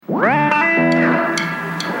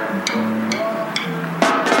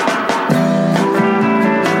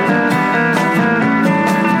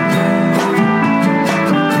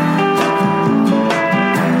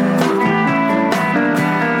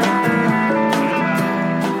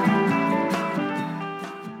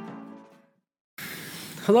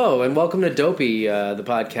Hello, and welcome to Dopey, the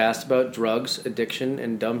podcast about drugs, addiction,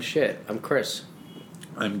 and dumb shit. I'm Chris.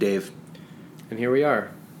 I'm Dave. And here we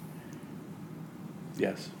are.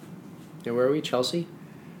 Yes. And where are we, Chelsea?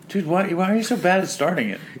 Dude, why are you so bad at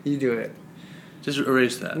starting it? You do it. Just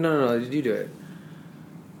erase that. No, you do it.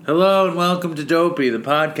 Hello, and welcome to Dopey, the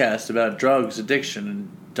podcast about drugs, addiction,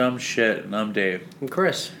 and dumb shit. And I'm Dave. I'm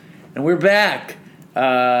Chris. And we're back.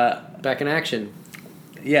 Back in action.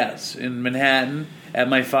 Yes, in Manhattan at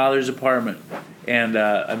my father's apartment. And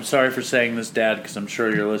I'm sorry for saying this, Dad, because I'm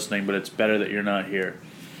sure you're listening, but it's better that you're not here.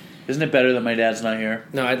 Isn't it better that my dad's not here?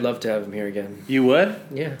 No, I'd love to have him here again. You would?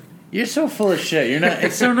 Yeah. You're so full of shit. You're not.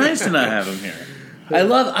 It's so nice to not have him here. I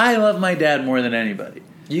love my dad more than anybody.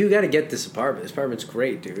 You got to get this apartment. This apartment's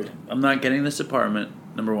great, dude. I'm not getting this apartment,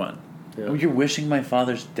 number one. Yeah. Oh, you're wishing my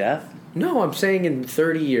father's death? No, I'm saying in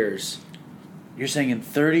 30 years. You're saying in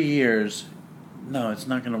 30 years... No, it's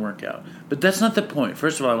not going to work out. But that's not the point.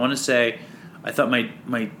 First of all, I want to say I thought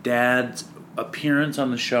my dad's appearance on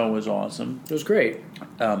the show was awesome. It was great.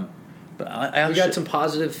 But we got some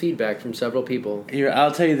positive feedback from several people. Here,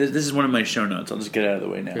 I'll tell you this. This is one of my show notes. I'll just get it out of the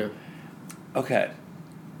way now. Yeah. Okay.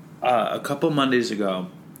 A couple Mondays ago,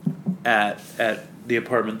 at the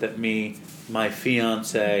apartment that me, my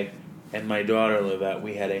fiance, and my daughter live at,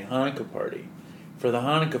 we had a Hanukkah party. For the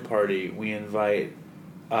Hanukkah party, we invite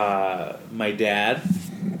my dad,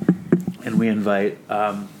 and we invite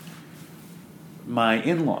my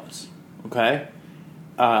in-laws. Okay,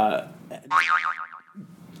 gotta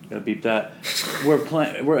beep that.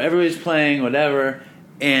 Where everybody's playing, whatever,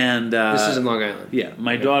 and this is in Long Island. Yeah,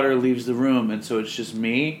 my daughter leaves the room, and so it's just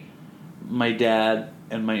me, my dad,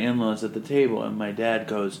 and my in-laws at the table. And my dad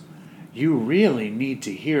goes, "You really need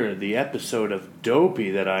to hear the episode of Dopey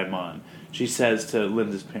that I'm on," she says to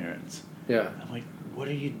Linda's parents. Yeah. I'm like, "What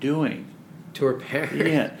are you doing?" To her parents.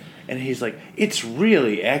 Yeah. And he's like, "It's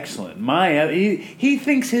really excellent. He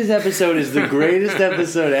thinks his episode is the greatest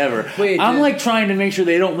episode ever." Wait, I'm like trying to make sure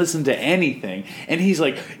they don't listen to anything. And he's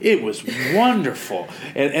like, "It was wonderful."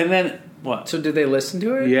 And then, what? So did they listen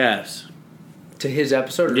to it? Yes. To his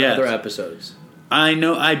episode or Yes. other episodes? I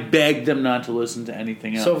know. I begged them not to listen to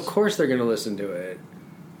anything else. So of course they're going to listen to it.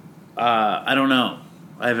 I don't know.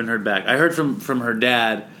 I haven't heard back. I heard from her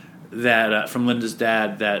dad that from Linda's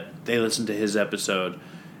dad that they listened to his episode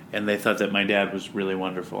and they thought that my dad was really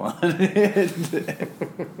wonderful on it.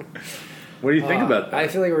 What do you think about that? I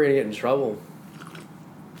feel like we're going to get in trouble.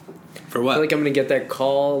 For what? I feel like I'm going to get that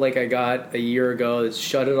call like I got a year ago. It's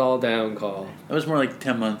shut it all down call. That was more like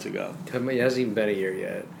 10 months ago. It hasn't even been a year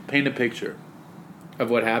yet. Paint a picture. Of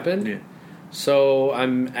what happened? Yeah. So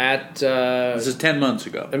I'm at... this is 10 months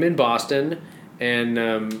ago. I'm in Boston, and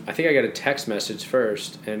I think I got a text message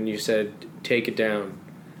first, and you said, take it down.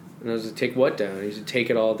 And I was like, take what down? And you said,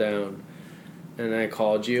 take it all down. And I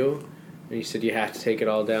called you, and you said, you have to take it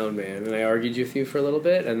all down, man. And I argued with you for a little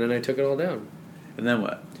bit, and then I took it all down. And then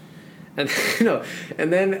what? And no,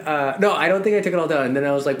 I don't think I took it all down. And then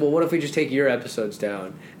I was like, well, what if we just take your episodes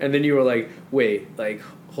down? And then you were like, wait, like,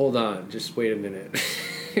 hold on, just wait a minute.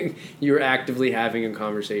 You were actively having a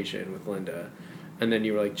conversation with Linda, and then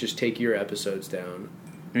you were like, just take your episodes down.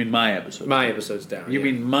 You mean my episodes? My episodes down. You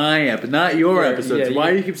mean my episodes, not your episodes. Yeah,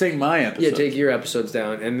 Why do you keep saying my episodes? Yeah, take your episodes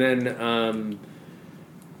down. And then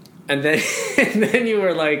and then you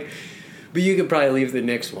were like, but you could probably leave the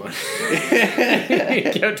Knicks one.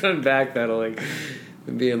 You kept on backpedaling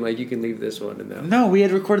and being like, you can leave this one and that one. No, we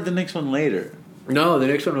had recorded the Knicks one later. No, the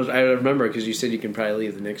Knicks one was, I remember, because you said you can probably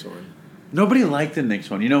leave the Knicks one. Nobody liked the Knicks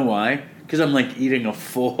one. You know why? Because I'm like eating a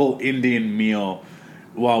full Indian meal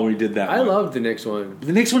while we did that one. I loved the Knicks one.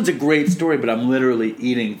 The Knicks one's a great story, but I'm literally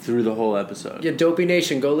eating through the whole episode. Yeah, Dopey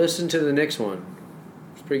Nation, go listen to the Knicks one.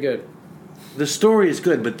 It's pretty good. The story is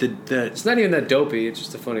good, but the It's not even that dopey, it's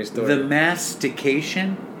just a funny story. the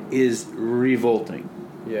mastication is revolting.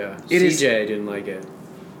 Yeah. It is- CJ didn't like it.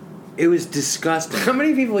 It was disgusting. How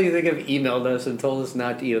many people do you think have emailed us and told us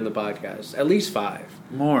not to eat on the podcast? At least 5.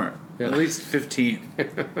 More. Yeah. At least 15.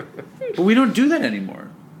 But we don't do that anymore.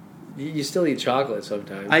 You still eat chocolate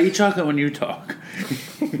sometimes. I eat chocolate when you talk.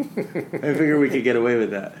 I figure we could get away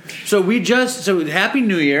with that. So Happy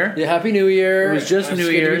New Year. Yeah, Happy New Year. It was just It's New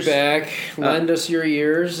good Year's. to be back. Lend us your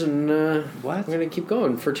ears, and What? we're going to keep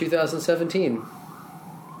going for 2017.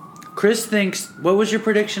 Chris thinks, what was your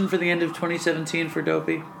prediction for the end of 2017 for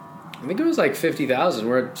Dopey? I think it was like 50,000.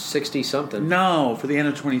 We're at 60-something. No, for the end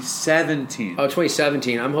of 2017. Oh,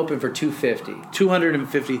 2017. I'm hoping for 250.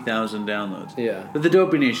 250,000 downloads. Yeah. But the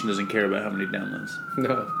Dopey Nation doesn't care about how many downloads.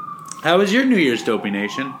 No. How was your New Year's, Dopey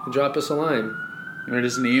Nation? Drop us a line. Or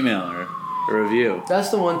just an email or a review. That's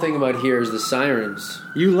the one thing about here is the sirens.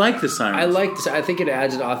 You like the sirens. I like this. I think it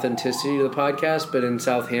adds an authenticity to the podcast, but in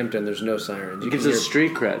Southampton, there's no sirens. It gives us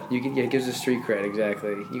street cred. It gives us street cred,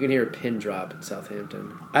 exactly. You can hear a pin drop in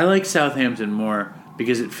Southampton. I like Southampton more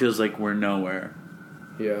because it feels like we're nowhere.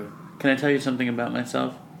 Yeah. Can I tell you something about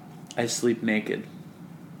myself? I sleep naked.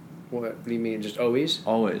 What do you mean? Just always?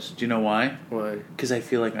 Always. Do you know why? Why? Because I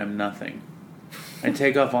feel like I'm nothing. I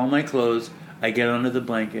take off all my clothes, I get under the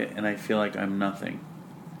blanket, and I feel like I'm nothing.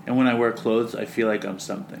 And when I wear clothes, I feel like I'm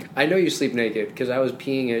something. I know you sleep naked because I was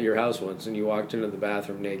peeing at your house once and you walked into the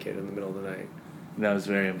bathroom naked in the middle of the night. That was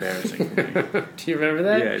very embarrassing for me. Do you remember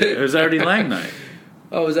that? Yeah, it was already Lang night.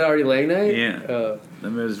 Oh, was that already Lang night? Yeah.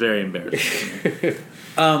 It was very embarrassing.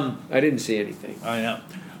 I didn't see anything. I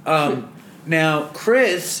know. Now,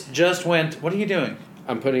 Chris just went... What are you doing?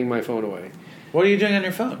 I'm putting my phone away. What are you doing on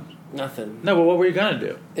your phone? Nothing. No, but what were you going to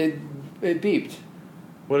do? It beeped.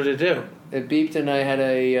 What did it do? It beeped and I had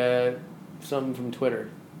a something from Twitter.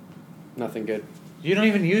 Nothing good. You don't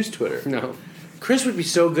even use Twitter. No. Chris would be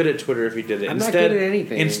so good at Twitter if he did it. I'm not good at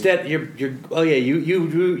anything. Instead, you're oh yeah, you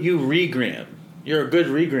regram. You're a good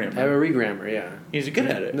regrammer. I have a regrammer, yeah. He's good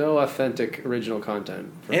at it. No authentic original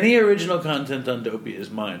content. Any original content on Dopey is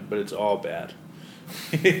mine, but it's all bad.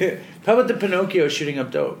 How about the Pinocchio shooting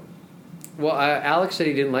up dope? Well, Alex said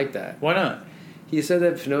he didn't like that. Why not? He said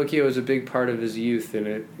that Pinocchio was a big part of his youth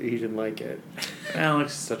and he didn't like it.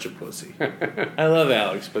 Alex is such a pussy. I love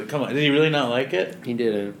Alex, but come on. Did he really not like it? He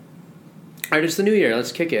didn't. All right, it's the new year.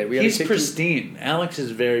 Let's kick it. He's pristine. Alex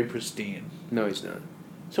is very pristine. No, he's not.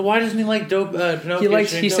 So why doesn't he like dope? Pinocchio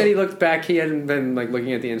He said he looked back. He hadn't been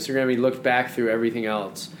looking at the Instagram. He looked back through everything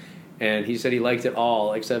else, and he said he liked it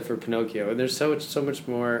all except for Pinocchio. And there's so much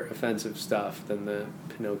more offensive stuff than the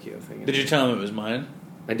Pinocchio thing. Did you tell him it was mine?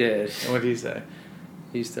 I did. And what did he say?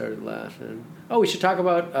 He started laughing. Oh, we should talk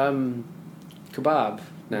about kebab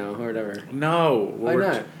now or whatever. No, why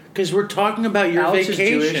not? Because we're talking about your Alex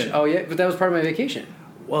vacation. is Jewish. Oh yeah, but that was part of my vacation.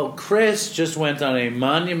 Well, Chris just went on a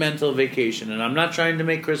monumental vacation, and I'm not trying to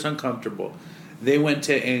make Chris uncomfortable. They went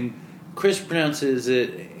to, Chris pronounces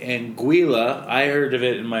it Anguilla. I heard of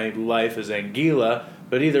it in my life as Anguilla,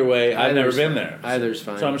 but either way, I've never been there. Either's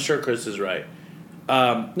fine. So I'm sure Chris is right.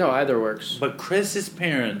 No, either works. But Chris's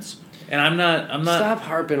parents, and I'm not. Stop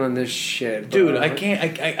harping on this shit, dude. I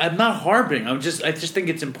can't. I'm not harping. I just think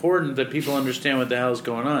it's important that people understand what the hell is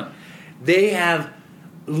going on. They have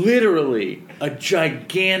literally a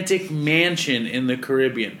gigantic mansion in the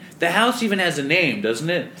Caribbean. The house even has a name, doesn't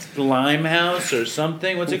it? The Lime House or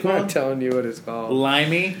something. What's it called? I'm not telling you what it's called.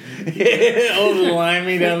 Limey? Oh, the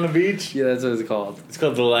Limey down the beach? Yeah, that's what it's called. It's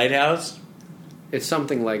called the Lighthouse? It's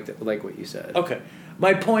something like what you said. Okay.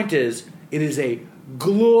 My point is, it is a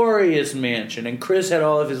glorious mansion, and Chris had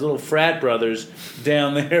all of his little frat brothers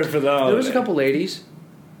down there for the holiday. There was a couple ladies.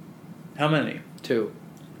 How many? 2.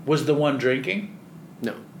 Was the one drinking?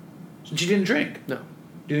 No. She didn't drink? No.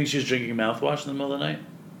 Do you think she was drinking mouthwash in the middle of the night?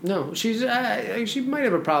 No. She might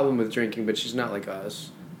have a problem with drinking, but she's not like us.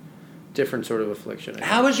 Different sort of affliction.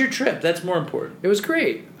 How was your trip? That's more important. It was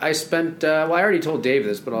great. I spent, I already told Dave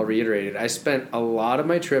this, but I'll reiterate it. I spent a lot of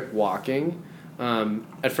my trip walking.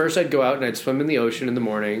 At first I'd go out and I'd swim in the ocean in the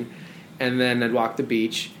morning, and then I'd walk the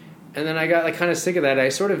beach. And then I got kind of sick of that. I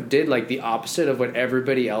sort of did the opposite of what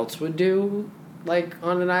everybody else would do,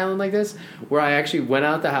 on an island like this, where I actually went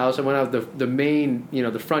out the house. I went out the main,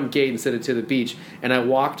 the front gate instead of to the beach, and I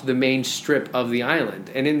walked the main strip of the island.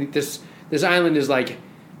 And in this island is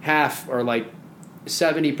half or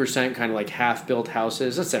 70% kind of half-built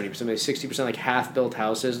houses. Not 70%, maybe 60% half-built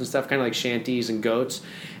houses and stuff, kind of like shanties and goats.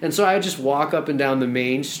 And so I would just walk up and down the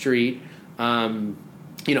main street,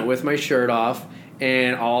 with my shirt off,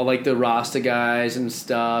 and all the Rasta guys and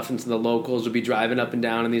stuff, and so the locals would be driving up and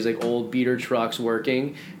down in these old beater trucks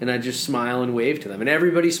working, and I'd just smile and wave to them, and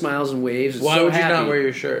everybody smiles and waves. It's Why so would happy. you not wear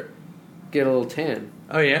your shirt? Get a little tan.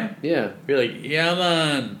 Oh yeah, yeah. You're yeah,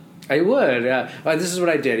 man. I would. This is what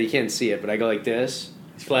I did. You can't see it, but I go like this.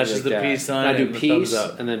 He flashes the peace sign. And I do and peace, the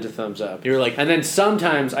thumbs up. and then to thumbs up. You're and then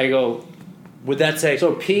sometimes I go. Would that say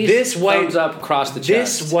so? Peace. Thumbs up across the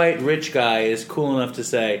chest. This white rich guy is cool enough to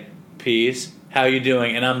say peace. How you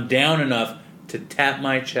doing? And I'm down enough to tap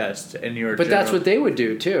my chest, and you're. But that's what they would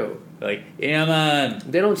do too. Yeah, man.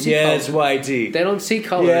 They don't see. Yes, colors. whitey. They don't see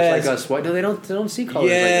colors like us. White. No, they don't. They don't see colors.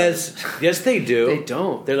 Yes, like us. Yes, they do. They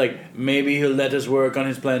don't. They're maybe he'll let us work on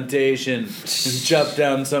his plantation and chop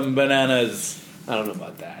down some bananas. I don't know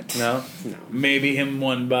about that. No, no. Maybe him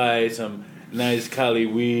one buy some nice Cali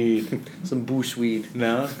weed, some bush weed.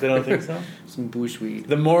 No, they don't think so. Some bush weed.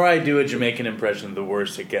 The more I do a Jamaican impression, the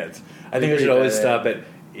worse it gets. I think I should always stop at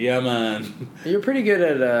yeah, man. You're pretty good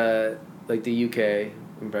at like the UK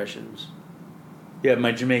impressions. Yeah,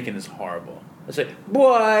 my Jamaican is horrible. I say,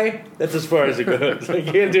 boy! That's as far as it goes. I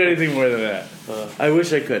can't do anything more than that. I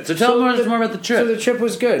wish I could. So tell me more about the trip. So the trip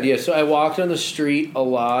was good, yeah. So I walked on the street a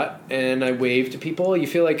lot, and I waved to people. You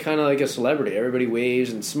feel like kind of like a celebrity. Everybody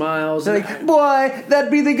waves and smiles. They're like, boy,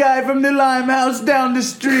 that'd be the guy from the Limehouse down the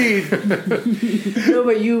street.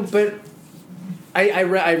 No, but I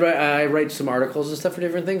write some articles and stuff for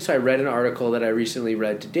different things. So I read an article that I recently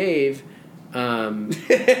read to Dave. I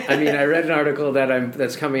read an article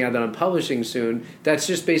that's coming out that I'm publishing soon. That's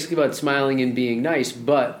just basically about smiling and being nice.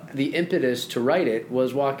 But the impetus to write it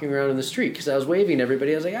was walking around in the street because I was waving to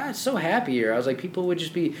everybody. I was like, it's so happy here. I was like, people would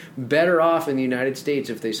just be better off in the United States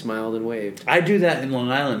if they smiled and waved. I do that in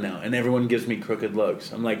Long Island now, and everyone gives me crooked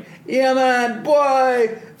looks. I'm like, yeah, man,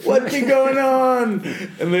 boy, what's going on?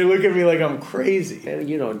 And they look at me like I'm crazy. And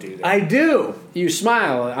you don't do that. I do. You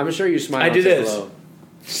smile. I'm sure you smile. I do this. Hello.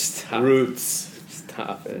 Stop. Roots.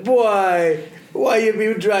 Stop it. Boy, why you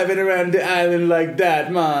be driving around the island like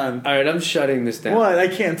that, man? All right, I'm shutting this down. What? I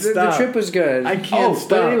can't stop. The trip was good. I can't stop.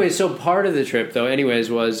 But anyway, so part of the trip, though,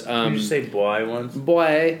 was... Did you say boy once?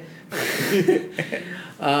 Boy.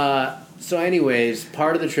 So anyways,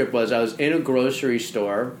 part of the trip was I was in a grocery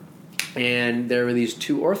store, and there were these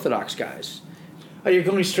two Orthodox guys. Oh, you're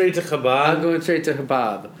going straight to Chabad? I'm going straight to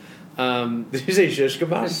Chabad. Did you say shish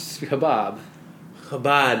kebab? Chabad.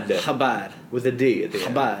 Chabad. Chabad. With a D at the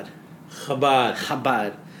end. Chabad. Chabad.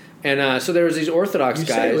 Chabad. And so there was these Orthodox guys.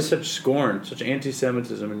 You say it with such scorn, such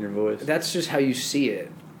anti-Semitism in your voice. That's just how you see it.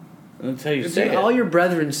 That's how you say it. All your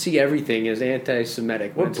brethren see everything as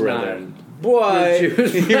anti-Semitic. What brethren? Boy,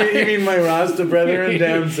 you mean my Rasta brethren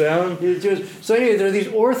down south? So anyway, there are these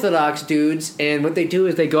Orthodox dudes, and what they do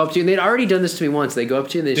is they go up to you, and they'd already done this to me once. They go up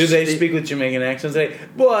to you and they speak with Jamaican accents? Say,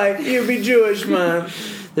 boy, you be Jewish, man.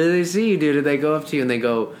 Then they see you, dude, and they go up to you and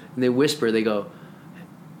they whisper, they go,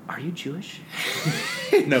 are you Jewish?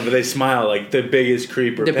 No, but they smile like the biggest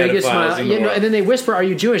creeper, the biggest smile in the world. And then they whisper, are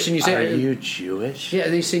you Jewish? And you say, are you Jewish? Yeah,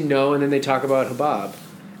 and they say no, and then they talk about Habab.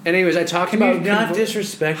 And anyways, I talked about... Can you not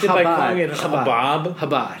disrespect it by calling it Habab?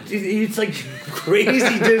 Habab. It's like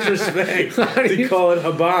crazy disrespect to call it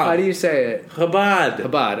Habab. How do you say it? Chabad.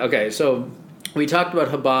 Chabad. Okay, so we talked about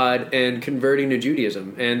Chabad and converting to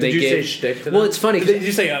Judaism. And Did you say shtick to them? Well, it's funny. Did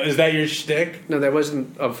you say, is that your shtick? No, that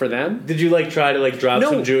wasn't for them. Did you try to drop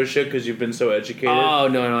some Jewish shit because you've been so educated? Oh,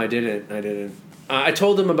 no, I didn't. I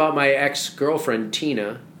told them about my ex-girlfriend,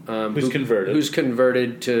 Tina. Who's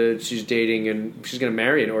converted to, she's dating and she's going to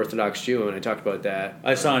marry an Orthodox Jew, and I talked about that.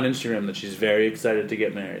 I saw on Instagram that she's very excited to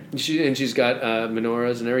get married. She's got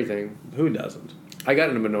menorahs and everything. Who doesn't? I got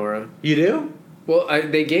a menorah. You do? Well,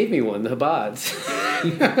 they gave me one, the Habads.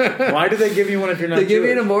 Why did they give you one if you're not Jewish? They gave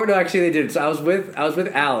me a menorah. No, actually they did. So I was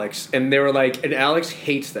with Alex, and they were like, and Alex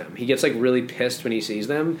hates them. He gets really pissed when he sees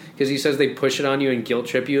them because he says they push it on you and guilt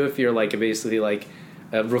trip you if you're basically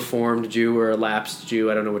a reformed Jew or a lapsed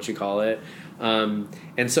Jew. I don't know what you call it. And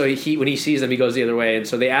so when he sees them, he goes the other way. And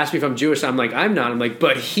so they asked me if I'm Jewish. I'm like, I'm not. I'm like,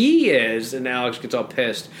 but he is. And Alex gets all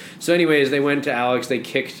pissed. So anyways, they went to Alex. They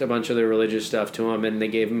kicked a bunch of their religious stuff to him, and they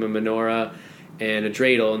gave him a menorah and a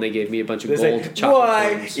dreidel, and they gave me a bunch of gold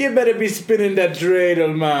chocolate coins. You better be spinning that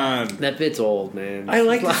dreidel, man. That bit's old, man. I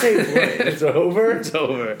like to say, it's over? It's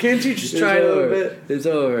over. Can't you just try it a little bit? It's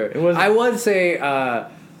over. I would say...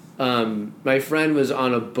 my friend was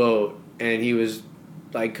on a boat, and he was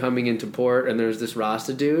coming into port, and there was this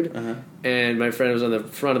Rasta dude, and my friend was on the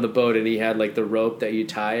front of the boat, and he had the rope that you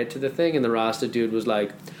tie it to the thing, and the Rasta dude was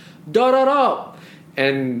like, da-da-da,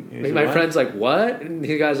 and my friend's like, what? And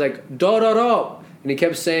the guy's like, da-da-da, and he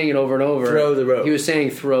kept saying it over and over. Throw the rope. He was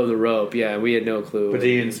saying throw the rope, yeah, we had no clue. But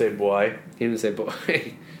he didn't say boy? He didn't say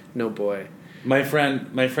boy. No boy. My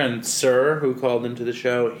friend Sir, who called into the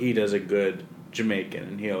show, he does a good Jamaican,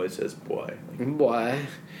 and he always says boy. Boy.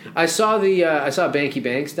 I saw Banky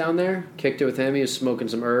Banks down there. Kicked it with him. He was smoking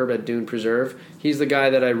some herb at Dune Preserve. He's the guy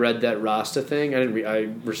that I read that Rasta thing. I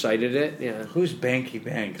recited it. Yeah. Who's Banky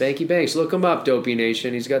Banks? Banky Banks. Look him up, Dopey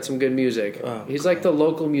Nation. He's got some good music. Oh, he's like the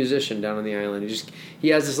local musician down on the island. He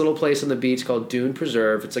has this little place on the beach called Dune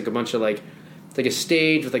Preserve. It's a bunch of it's a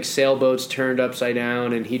stage with sailboats turned upside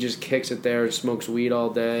down, and he just kicks it there and smokes weed all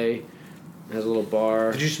day. Has a little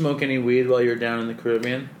bar. Did you smoke any weed while you were down in the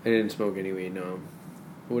Caribbean? I didn't smoke any weed, no.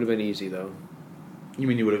 It would have been easy, though. You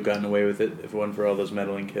mean you would have gotten away with it if it wasn't for all those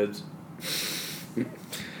meddling kids?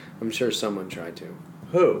 I'm sure someone tried to.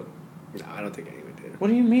 Who? No, I don't think anyone did. What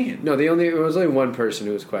do you mean? No, it was only one person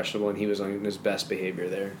who was questionable, and he was on his best behavior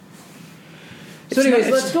there. So anyways,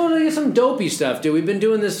 let's go to some dopey stuff, dude. We've been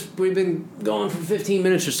doing this. We've been going for 15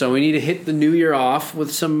 minutes or so. We need to hit the new year off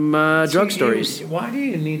with some drug stories. Why do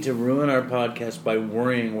you need to ruin our podcast by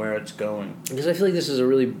worrying where it's going? Because I feel like this is a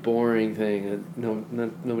really boring thing that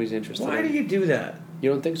nobody's interested in. Why do you do that? You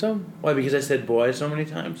don't think so? Why? Because I said boy so many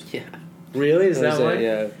times? Yeah. Really? Is that why?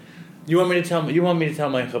 Yeah. You want me to tell my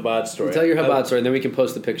Chabad story? Tell your Chabad story, and then we can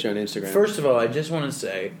post the picture on Instagram. First of all, I just want to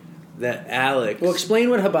say that Alex... Well, explain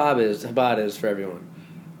what Chabad is for everyone.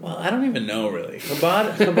 Well, I don't even know, really.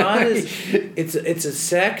 Chabad is... It's a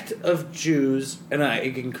sect of Jews, and I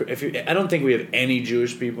don't think we have any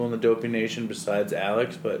Jewish people in the Dopey Nation besides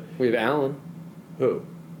Alex, but... We have Alan. Who?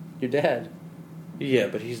 Your dad. Yeah,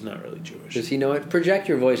 but he's not really Jewish. Does he know it? Project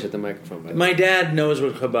your voice at the microphone. My dad knows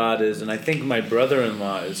what Chabad is, and I think my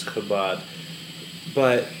brother-in-law is Chabad.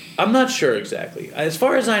 But I'm not sure exactly. As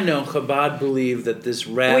far as I know, Chabad believe that this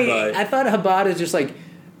rabbi... Wait, I thought Chabad is just like...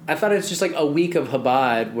 I thought it's just like a week of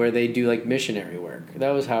Chabad where they do like missionary work.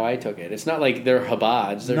 That was how I took it. It's not like they're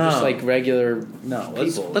Chabads. They're just like regular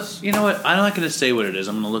people. Let's. You know what? I'm not going to say what it is.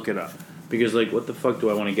 I'm going to look it up. Because, like, what the fuck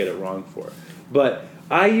do I want to get it wrong for? But...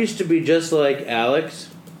 I used to be just like Alex,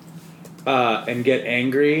 and get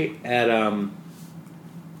angry at and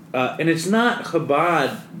it's not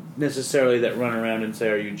Chabad necessarily that run around and say,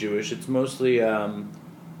 "Are you Jewish?" It's mostly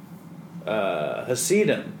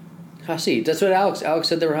Hasidim. Hasids. That's what Alex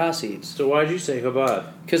said. They were Hasids. So why'd you say Chabad?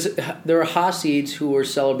 Because there were Hasids who were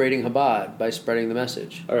celebrating Chabad by spreading the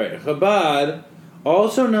message. All right, Chabad,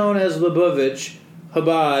 also known as Lubavitch.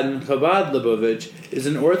 Chabad and Chabad Lubavitch is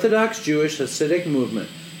an Orthodox Jewish Hasidic movement.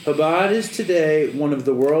 Chabad is today one of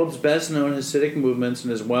the world's best-known Hasidic movements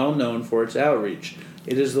and is well known for its outreach.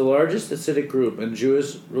 It is the largest Hasidic group and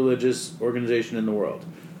Jewish religious organization in the world.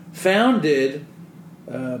 Founded,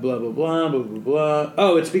 blah, blah, blah, blah, blah, blah.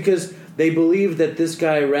 Oh, it's because they believe that this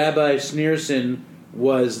guy, Rabbi Schneerson,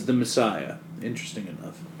 was the Messiah. Interesting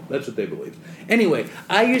enough. That's what they believe. Anyway,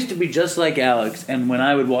 I used to be just like Alex, and when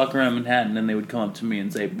I would walk around Manhattan, and they would come up to me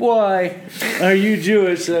and say, "Boy, are you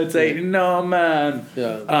Jewish?" And I'd say, "No, man."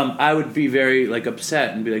 Yeah. I would be very like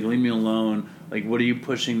upset and be like, "Leave me alone. Like, what are you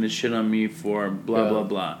pushing this shit on me for?" Blah blah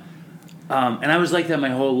blah. And I was like that my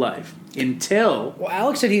whole life until. Well,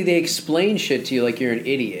 Alex said they explain shit to you like you're an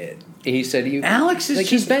idiot. And he said Alex is like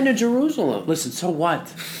he's been to Jerusalem. Listen, so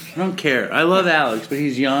what? I don't care. I love Alex, but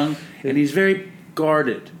he's young and he's very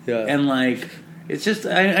guarded, and like it's just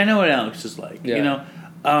I know what Alex is like, you know,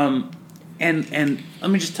 and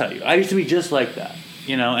let me just tell you, I used to be just like that,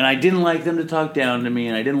 you know, and I didn't like them to talk down to me,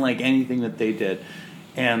 and I didn't like anything that they did,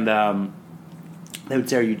 and they would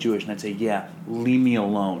say, "Are you Jewish?" And I'd say, "Yeah, leave me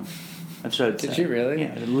alone." That's what I'd say. Did you really?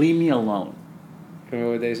 Yeah, leave me alone. What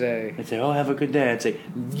would they say? I'd say, "Oh, have a good day." I'd say,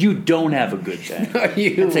 "You don't have a good day."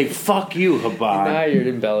 You. I'd say, "Fuck you, Chabad." Now you're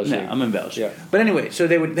embellishing. No, I'm embellishing. Yeah. But anyway, so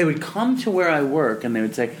they would come to where I work and they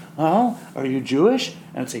would say, "Oh, are you Jewish?"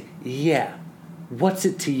 And I'd say, "Yeah." "What's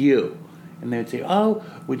it to you?" And they would say, "Oh,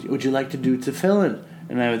 would you like to do tefillin?"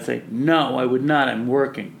 And I would say, "No, I would not. I'm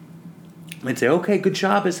working." And they'd say, "Okay, good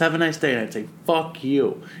Shabbos. Have a nice day." And I'd say, "Fuck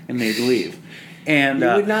you," and they'd leave. And you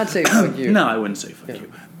would not say "fuck you." No, I wouldn't say "fuck you."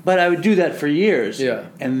 But I would do that for years. Yeah.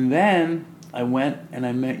 And then I went and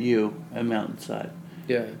I met you at Mountainside.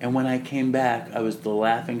 Yeah. And when I came back, I was the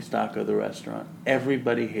laughing stock of the restaurant.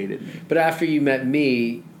 Everybody hated me. But after you met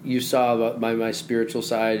me, you saw my spiritual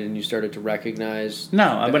side and you started to recognize.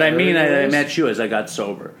 No, but I mean, I met you as I got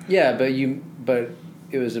sober. Yeah, but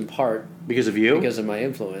it was in part because of you, because of my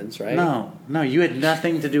influence, right? No, you had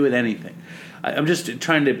nothing to do with anything. I'm just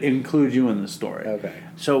trying to include you in the story. Okay.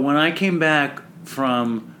 So when I came back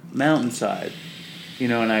from Mountainside, you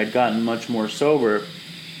know, and I had gotten much more sober,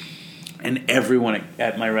 and everyone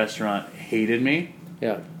at my restaurant hated me.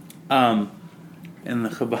 Yeah. And the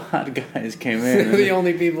Chabad guys came in. The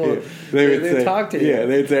only people they would talk to you. Yeah,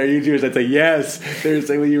 they'd say, "Are you Jewish?" I'd say, "Yes." They would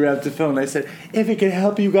say, "Will you wrap tefillin?" I said, "If it can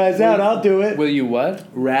help you guys out, I'll do it." Will you what?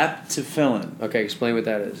 Wrap tefillin. Okay, explain what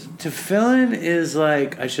that is. Tefillin is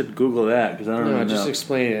like, I should Google that because I don't know. No, just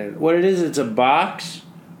explain it. What it is, it's a box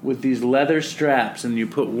with these leather straps, and you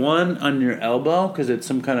put one on your elbow because it's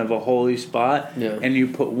some kind of a holy spot, and you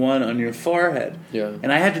put one on your forehead. Yeah.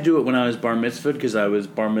 And I had to do it when I was bar mitzvahed because I was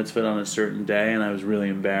bar mitzvahed on a certain day, and I was really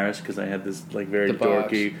embarrassed because I had this like very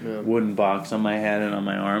dorky wooden box on my head and on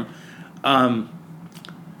my arm,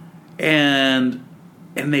 and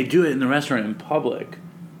they do it in the restaurant in public,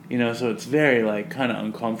 you know, so it's very like kind of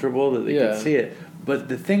uncomfortable that they can see it. But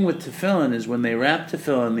the thing with tefillin is when they wrap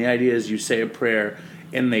tefillin, the idea is you say a prayer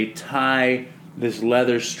and they tie this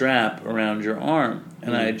leather strap around your arm.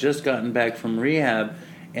 And I had just gotten back from rehab,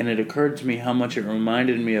 and it occurred to me how much it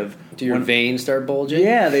reminded me of. Do your veins start bulging?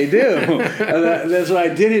 Yeah, they do. That's why I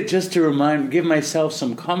did it, just to give myself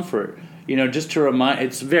some comfort. Just to remind.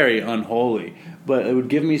 It's very unholy, but it would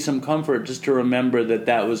give me some comfort just to remember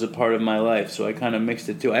that was a part of my life. So I kind of mixed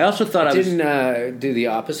it too. I also thought I didn't do the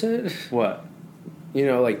opposite. What?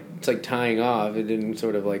 It's like tying off. It didn't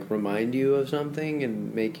sort of like remind you of something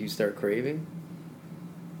and make you start craving.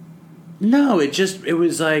 No, it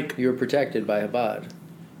was like you were protected by Chabad.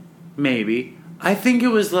 Maybe. I think it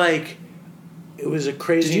was like it was a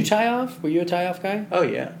crazy. Did you tie off? Were you a tie off guy? Oh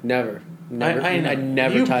yeah. Never. I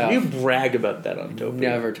never tie off. You brag about that on Dopey.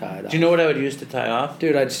 Never tied off. Do you know what I would use to tie off?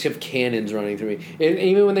 Dude, I'd just have cannons running through me. And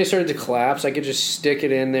even when they started to collapse, I could just stick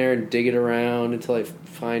it in there and dig it around until I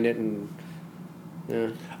find it. And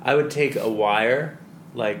yeah, I would take a wire,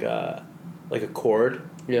 like a cord.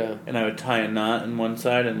 Yeah. And I would tie a knot in one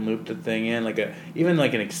side and loop the thing in, even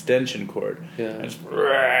like an extension cord.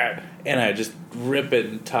 Yeah. And I just rip it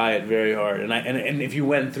and tie it very hard. And if you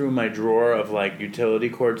went through my drawer of like utility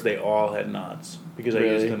cords, they all had knots because I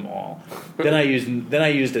used them all. Then I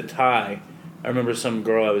used a tie. I remember some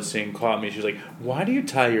girl I was seeing caught me. She was like, "Why do you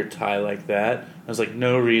tie your tie like that?" I was like,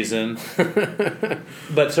 "No reason."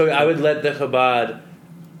 But so I would let the Chabad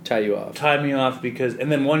tie me off because,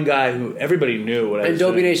 and then one guy who everybody knew what I was doing.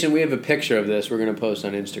 And Dopey Nation, we have a picture of this. We're going to post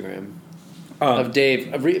on Instagram of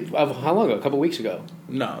Dave. Of how long ago? A couple weeks ago.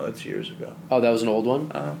 No, that's years ago. Oh, that was an old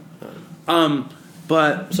one.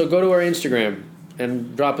 But so go to our Instagram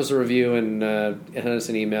and drop us a review and send us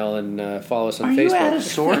an email and follow us on Facebook. Are you out of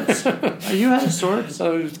sorts? Are you out of sorts?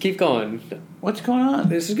 So just keep going. What's going on?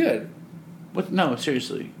 This is good. What? No,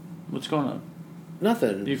 seriously. What's going on?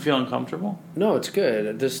 Nothing. Do you feel uncomfortable? No, it's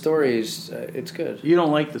good. The story is, it's good. You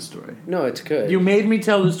don't like the story? No, it's good. You made me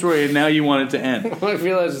tell the story and now you want it to end. I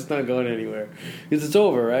realize it's not going anywhere. Because it's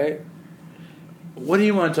over, right? What do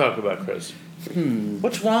you want to talk about, Chris?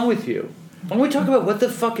 What's wrong with you? Why don't we talk about what the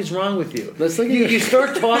fuck is wrong with you? Let's look at you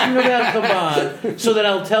start talking about Chabad so that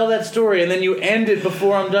I'll tell that story and then you end it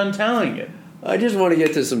before I'm done telling it. I just want to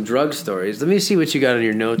get to some drug stories. Let me see what you got on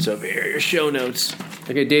your notes over here, your show notes.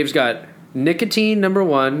 Okay, Dave's got nicotine, number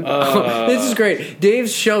 1. This is great.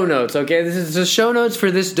 Dave's show notes, okay? This is the show notes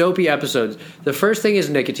for this Dopey episode. The first thing is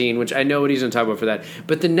nicotine, which I know what he's going to talk about for that.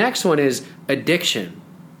 But the next one is addiction.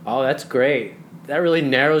 Oh, that's great. That really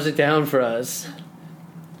narrows it down for us.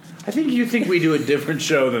 I think you think we do a different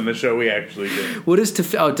show than the show we actually did. What is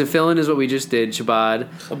Tefillin is what we just did,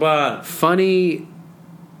 Chabad. Funny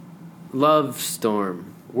love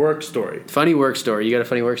storm. Work story. Funny work story. You got a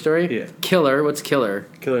funny work story? Yeah. Killer. What's Killer?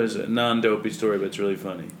 Killer is a non-dopey story, but it's really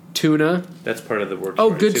funny. Tuna. That's part of the work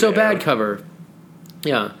story. Oh, Good So Bad cover.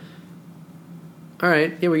 Yeah. All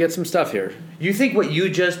right. Yeah, we got some stuff here. You think what you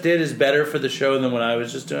just did is better for the show than what I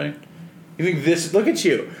was just doing? You think this... Look at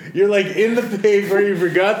you. You're like in the paper. You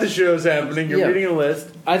forgot the show's happening. You're reading a list.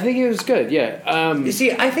 I think it was good, yeah. You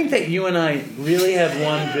see, I think that you and I really have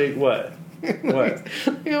one big... What? What?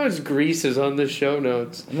 Look how much grease is on the show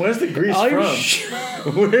notes. Where's the grease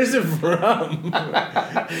from? Where's it from?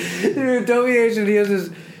 Dude, Dopey Nation, he has this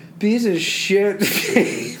piece of shit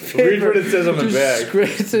paper. Read what it says on the back.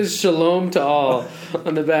 It says shalom to all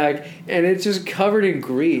on the back, and it's just covered in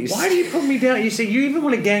grease. Why do you put me down? You see, you even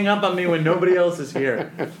want to gang up on me when nobody else is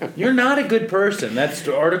here. You're not a good person. That's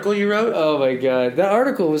the article you wrote? Oh my god. That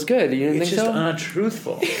article was good. You didn't think so? It's just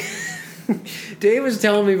untruthful. Dave was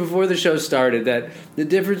telling me before the show started that the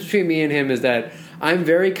difference between me and him is that I'm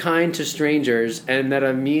very kind to strangers and that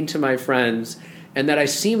I'm mean to my friends and that I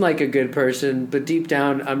seem like a good person, but deep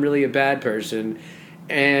down I'm really a bad person.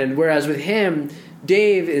 And whereas with him,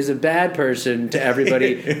 Dave is a bad person to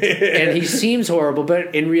everybody and he seems horrible,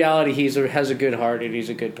 but in reality he has a good heart and he's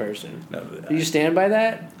a good person. No, do you stand by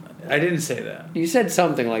that? I didn't say that. You said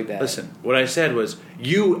something like that. Listen, what I said was,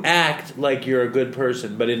 you act like you're a good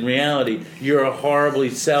person, but in reality, you're a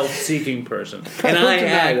horribly self-seeking person. And I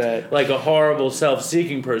act like a horrible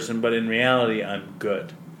self-seeking person, but in reality, I'm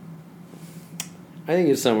good. I think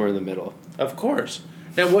it's somewhere in the middle. Of course.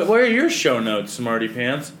 Now, where are your show notes, Smarty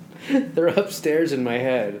Pants? They're upstairs in my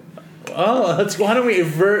head. Oh, why don't we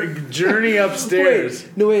journey upstairs?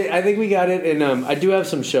 Wait, I think we got it in, I do have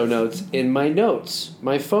some show notes in my notes,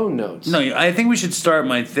 my phone notes. No, I think we should start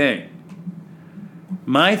my thing.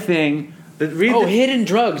 My thing... Hidden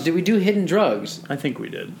drugs. Did we do hidden drugs? I think we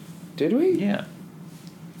did. Did we? Yeah.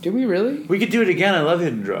 Did we really? We could do it again. I love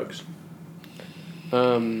hidden drugs.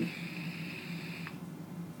 And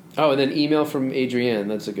then email from Adrienne.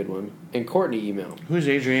 That's a good one. And Courtney email. Who's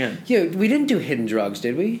Adrienne? Yeah, we didn't do hidden drugs,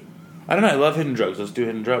 did we? I don't know. I love hidden drugs. Let's do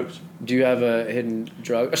hidden drugs. Do you have a hidden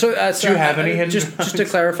drug? So, do you have any hidden drugs? Just to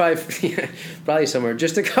clarify, yeah, probably somewhere.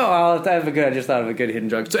 Just to go, I just thought of a good hidden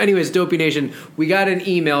drug. So anyways, Dopey Nation, we got an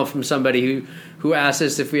email from somebody who asked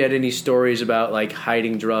us if we had any stories about like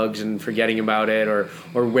hiding drugs and forgetting about it or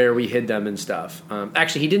where we hid them and stuff.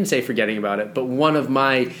 Actually, he didn't say forgetting about it, but one of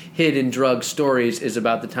my hidden drug stories is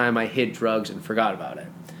about the time I hid drugs and forgot about it.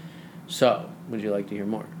 So, would you like to hear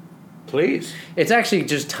more? Please. It's actually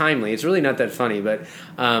just timely. It's really not that funny, but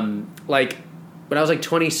like when I was like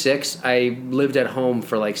 26, I lived at home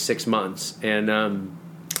for like 6 months, and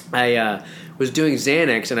I was doing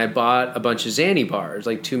Xanax, and I bought a bunch of Xanny bars,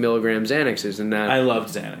 like 2 milligram Xanaxes, and I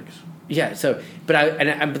loved Xanax. Yeah. So,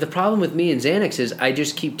 but the problem with me and Xanax is I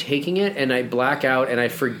just keep taking it, and I black out, and I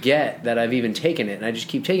forget that I've even taken it, and I just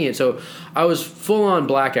keep taking it. So I was full on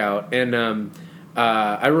blackout, and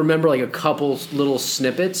I remember like a couple little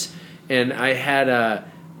snippets. And I had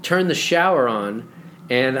turned the shower on,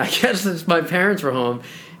 and I guess my parents were home,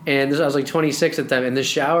 and I was like 26 at the time, and the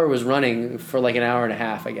shower was running for like an hour and a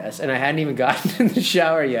half, I guess, and I hadn't even gotten in the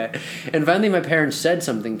shower yet. And finally my parents said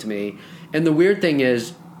something to me, and the weird thing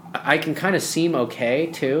is I can kind of seem okay,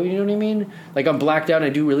 too, you know what I mean? Like I'm blacked out and I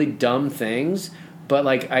do really dumb things, but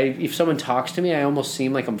like if someone talks to me, I almost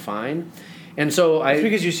seem like I'm fine. And so it's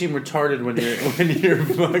because you seem retarded when you're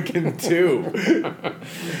fucking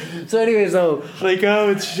 2. So anyway, like, oh,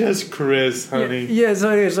 it's just Chris, honey. Yeah. So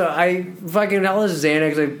anyway, I fucking all this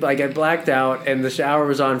Xanax. I blacked out, and the shower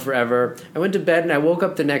was on forever. I went to bed, and I woke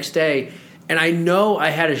up the next day, and I know I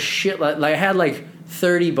had a shit. Like I had like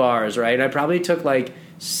 30 bars, right? And I probably took like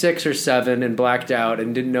 6 or 7 and blacked out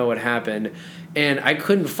and didn't know what happened. And I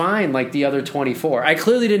couldn't find like the other 24. I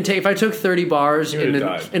clearly didn't take. If I took 30 bars in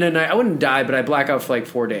a night, I wouldn't die, but I black out for like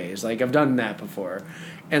 4 days. Like I've done that before,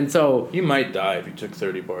 and so you might die if you took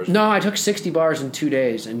 30 bars. No, I took 60 bars in 2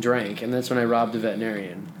 days and drank, and that's when I robbed a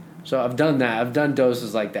veterinarian. So I've done that. I've done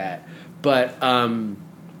doses like that, but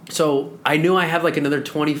so I knew I have like another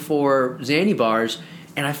 24 Xanny bars.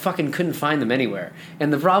 And I fucking couldn't find them anywhere.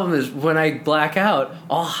 And the problem is when I black out,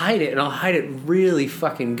 I'll hide it, and I'll hide it really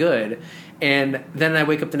fucking good. And then I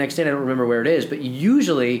wake up the next day and I don't remember where it is. But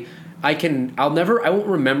usually I won't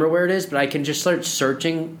remember where it is, but I can just start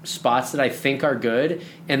searching spots that I think are good.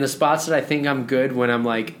 And the spots that I think I'm good when I'm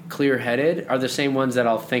like clear-headed are the same ones that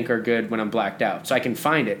I'll think are good when I'm blacked out. So I can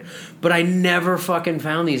find it. But I never fucking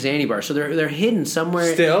found these Xanny bars. So they're hidden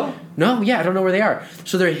somewhere. Still? No, yeah, I don't know where they are.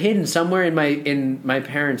 So they're hidden somewhere in my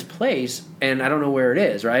parents' place, and I don't know where it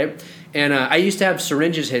is, right? And I used to have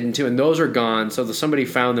syringes hidden too, and those are gone. So somebody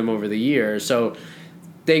found them over the years. So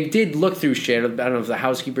they did look through shit. I don't know if the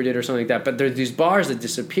housekeeper did or something like that. But there's these bars that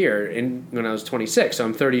disappeared when I was 26. So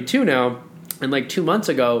I'm 32 now. And like 2 months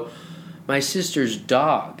ago, my sister's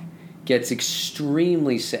dog gets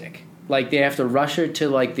extremely sick. Like they have to rush her to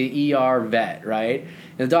like the ER vet, right?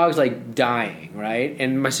 And the dog's like dying, right?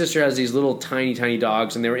 And my sister has these little tiny, tiny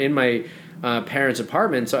dogs, and they were in my parents'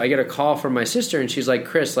 apartment. So I get a call from my sister, and she's like,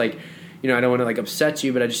 Chris, like, you know, I don't want to like upset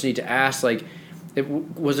you, but I just need to ask, like,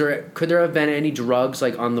 could there have been any drugs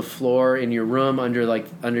like on the floor in your room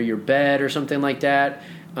under your bed or something like that?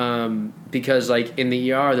 Because like in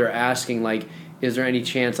the ER they're asking like, is there any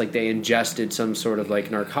chance like they ingested some sort of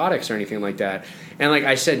like narcotics or anything like that? And like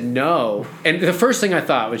I said no. And the first thing I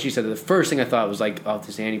thought when she said that, the first thing I thought was like, oh,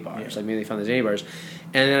 the Xanny bars. Like maybe they found the Xanny bars.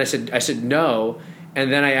 And then I said no.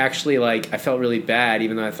 And then I actually like I felt really bad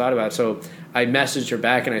even though I thought about it. So I messaged her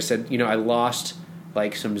back and I said, you know, I lost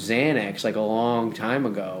like some Xanax like a long time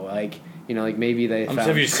ago, like, you know, like maybe they found...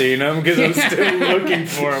 Have you seen them? Because I'm still looking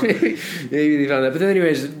for them. Maybe they found that. But then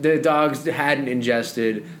anyways, the dogs hadn't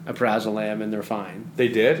ingested aprazolam and they're fine. They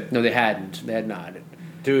did? No, they hadn't. They had not.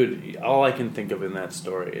 Dude, all I can think of in that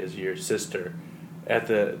story is your sister at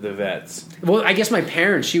the vets. Well, I guess my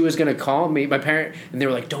parents, she was going to call me, and they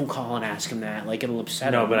were like, don't call and ask him that. Like, it'll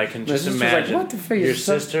upset him. No, but I can just imagine. Like, what the fuck?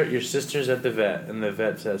 Your sister's at the vet, and the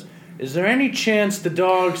vet says... Is there any chance the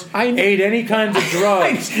dogs ate any kinds of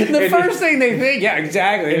drugs? The first thing they think, yeah,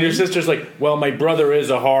 exactly. And your sister's like, well, my brother is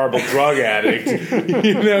a horrible drug addict.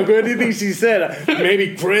 You know, what do you think she said?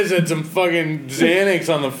 Maybe Chris had some fucking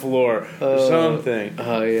Xanax on the floor or something.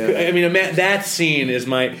 Oh, yeah. I mean, that scene is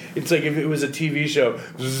it's like if it was a TV show,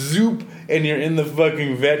 zoop, and you're in the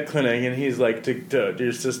fucking vet clinic, and he's like to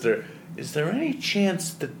your sister, is there any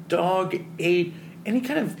chance the dog ate any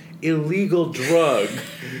kind of illegal drug?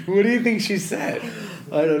 What do you think she said?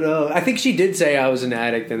 I don't know. I think she did say I was an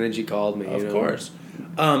addict, and then she called me. Of course.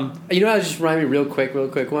 You know, I was just reminding me real quick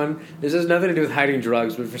one. This has nothing to do with hiding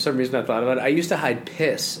drugs, but for some reason I thought about it. I used to hide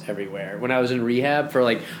piss everywhere when I was in rehab for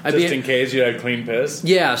like... In case you had clean piss?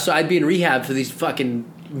 Yeah, so I'd be in rehab for these fucking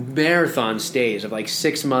marathon stays of like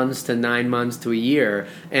 6 months to 9 months to a year,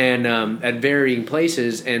 and at varying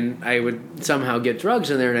places, and I would somehow get drugs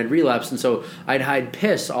in there and I'd relapse, and so I'd hide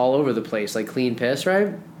piss all over the place, like clean piss,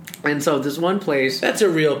 right? And so this one place... That's a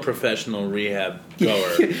real professional rehab goer.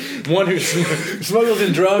 One who smuggles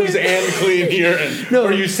in drugs and clean urine. No,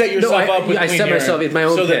 or you set yourself up with I clean set urine myself, it's my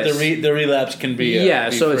own so piss. that the relapse can be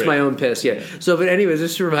yeah, be so free. it's my own piss, yeah. So, but anyways,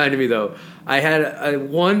 this reminded me, though, I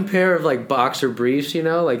had one pair of, like, boxer briefs, you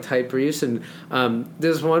know, like tight briefs, and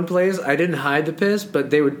this one place, I didn't hide the piss,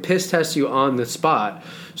 but they would piss test you on the spot.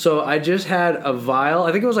 So I just had a vial,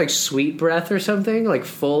 I think it was like Sweet Breath or something, like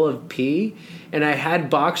full of pee, and I had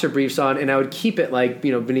boxer briefs on, and I would keep it, like,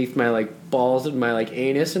 you know, beneath my, like, balls and my, like,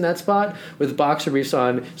 anus in that spot with boxer briefs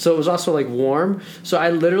on, so it was also, like, warm. So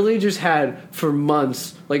I literally just had, for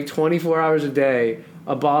months, like, 24 hours a day,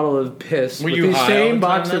 a bottle of piss Were with you these high all same the time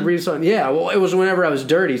boxer then? briefs on. Yeah, well, it was whenever I was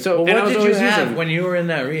dirty. So, Well, and I what was did you always have using. when you were in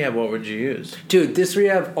that rehab? What would you use? Dude, this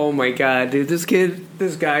rehab, oh my god, dude, this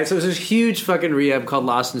guy, so it was this huge fucking rehab called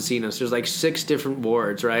Los Encinas. There's like 6 different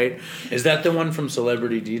wards, right? Is that the one from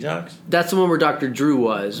Celebrity Detox? That's the one where Dr. Drew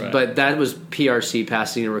was, Right. but that was PRC,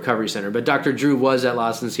 Pasadena Recovery Center. But Dr. Drew was at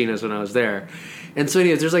Los Encinas when I was there. And so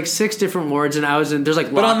anyways, there's like 6 different wards, and I was in, there's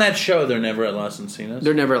like... But on that show, they're never at Los Encinas?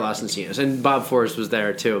 They're never at Los Encinas. And Bob Forrest was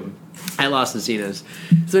there, too, at Los Encinas.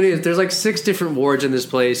 So anyways, there's like 6 different wards in this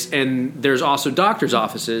place, and there's also doctor's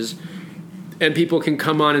offices, and people can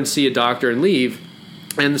come on and see a doctor and leave.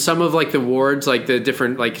 And some of, like, the wards, like, the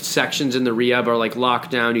different, like, sections in the rehab are, like,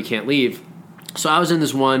 locked down. You can't leave. So I was in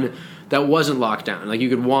this one that wasn't locked down. Like, you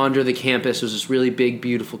could wander the campus. It was this really big,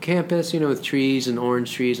 beautiful campus, you know, with trees and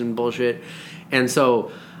orange trees and bullshit. And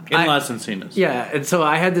so... In Los Encinas. Yeah, and so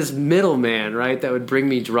I had this middleman, right, that would bring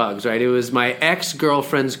me drugs, right? It was my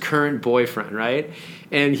ex-girlfriend's current boyfriend, right?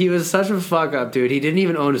 And he was such a fuck-up, dude. He didn't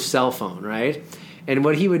even own a cell phone, right? And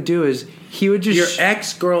what he would do is he would just... Your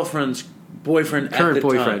ex-girlfriend's boyfriend Current at the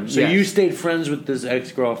boyfriend, time. So yes. you stayed friends with this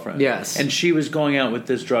ex-girlfriend. Yes. And she was going out with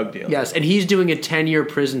this drug dealer. Yes, and he's doing a 10-year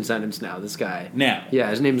prison sentence now, this guy. Now. Yeah,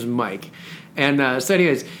 his name's Mike. And so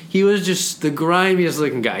anyways, he was just the grimiest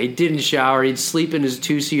looking guy. He didn't shower. He'd sleep in his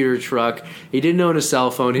 2-seater truck. He didn't own a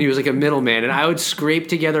cell phone. And he was like a middleman. And I would scrape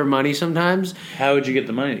together money sometimes. How would you get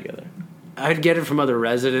the money together? I'd get it from other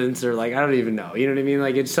residents or, like, I don't even know. You know what I mean?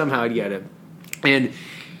 Like, somehow I'd get it. And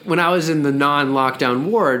when I was in the non-lockdown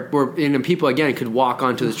ward, where people, again, could walk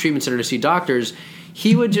onto the treatment center to see doctors,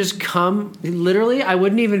 he would just come, literally, I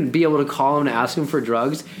wouldn't even be able to call him to ask him for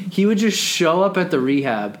drugs. He would just show up at the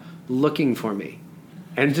rehab looking for me.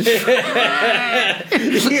 And just... You'd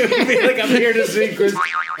be like, I'm here to see Chris.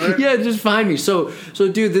 Yeah, just find me. So,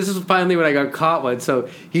 dude, this is finally when I got caught one. So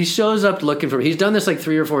he shows up looking for me. He's done this like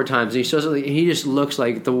 3 or 4 times. And he shows up, and he just looks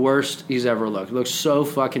like the worst he's ever looked. Looks so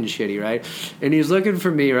fucking shitty, right? And he's looking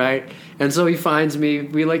for me, right? And so he finds me.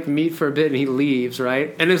 We like meet for a bit, and he leaves,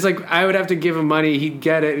 right? And it's like I would have to give him money. He'd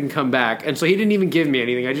get it and come back. And so he didn't even give me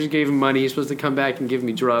anything. I just gave him money. He's supposed to come back and give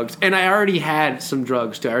me drugs. And I already had some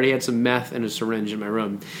drugs too. I already had some meth and a syringe in my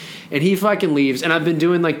room. And he fucking leaves, and I've been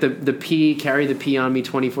doing like the pee, carry the pee on me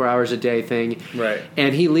 24 hours a day thing. Right.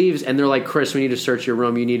 And he leaves, and they're like, Chris, we need to search your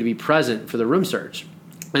room. You need to be present for the room search.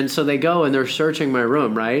 And so they go, and they're searching my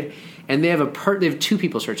room, right? And they have they have 2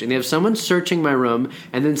 people searching. They have someone searching my room,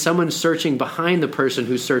 and then someone searching behind the person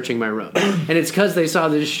who's searching my room. And it's because they saw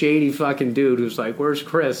this shady fucking dude who's like, where's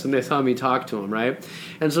Chris? And they saw me talk to him, right?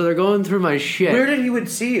 And so they're going through my shit. Where did he would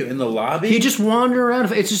see you? In the lobby? He just wander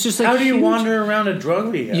around. It's just like, how do you huge. wander around a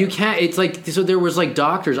drug rehab? You can't. It's like, so there was like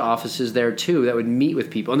doctors' offices there too that would meet with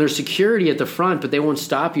people, and there's security at the front, but they won't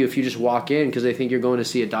stop you if you just walk in because they think you're going to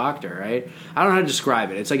see a doctor, right? I don't know how to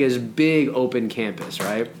describe it. It's like this big open campus,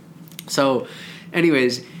 right? So,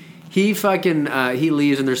 anyways, he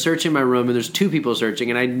leaves, and they're searching my room, and there's 2 people searching,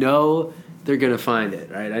 and I know they're gonna find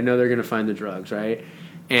it, right? I know they're gonna find the drugs, right?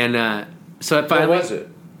 And so I finally, what was it?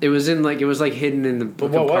 It was hidden in the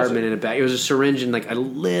compartment in a bag. It was a syringe and like a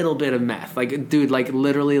little bit of meth. Like, dude, like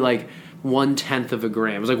literally like 1/10 of a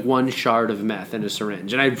gram. It was like 1 shard of meth in a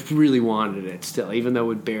syringe. And I really wanted it still, even though it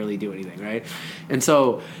would barely do anything, right? And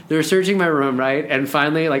so they're searching my room, right? And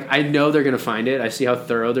finally, like, I know they're going to find it. I see how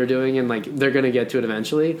thorough they're doing, and like they're going to get to it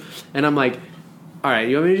eventually. And I'm like, all right,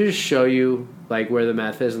 you want me to just show you like where the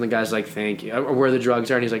meth is? And the guy's like, thank you. Or where the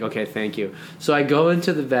drugs are, and he's like, okay, thank you. So I go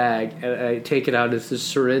into the bag and I take it out, and it's the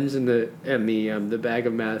syringe and the bag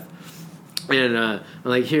of meth. And I'm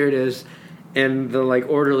like, here it is. And the like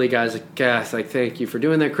orderly guy's like, "Gas, like, thank you for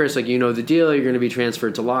doing that, Chris. Like, you know the deal. You're going to be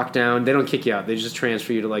transferred to lockdown. They don't kick you out. They just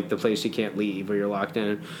transfer you to like the place you can't leave where you're locked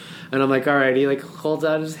in." And I'm like, "All right." He like holds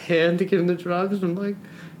out his hand to give him the drugs. And I'm like,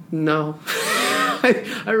 "No."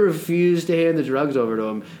 I refused to hand the drugs over to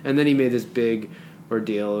him, and then he made this big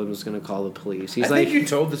ordeal and was going to call the police. He's I like, think you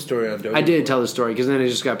told the story on Dope. I did tell the story because then it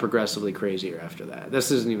just got progressively crazier after that.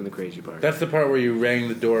 This isn't even the crazy part. That's the part where you rang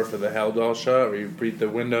the door for the Haldol shot, where you beat the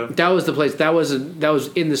window. That was the place. That was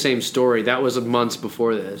in the same story. That was months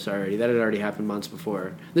before this already. That had already happened months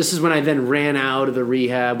before. This is when I then ran out of the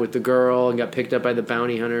rehab with the girl and got picked up by the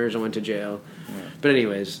bounty hunters and went to jail. Yeah. But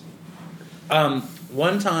anyways,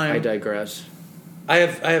 one time I digress. I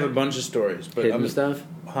have a bunch of stories, but hidden stuff.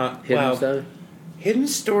 Hidden stuff. Hidden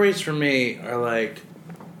stories for me are like,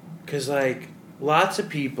 because like lots of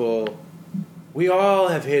people, we all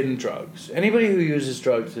have hidden drugs. Anybody who uses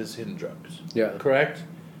drugs has hidden drugs. Yeah. Correct?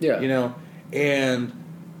 Yeah. You know, and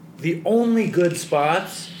the only good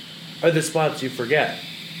spots are the spots you forget.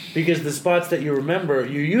 Because the spots that you remember,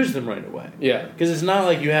 you use them right away. Yeah. Because it's not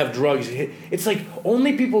like you have drugs. It's like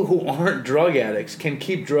only people who aren't drug addicts can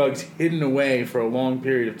keep drugs hidden away for a long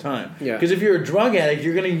period of time. Yeah. Because if you're a drug addict,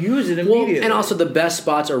 you're going to use it immediately. Well, and also the best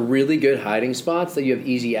spots are really good hiding spots that you have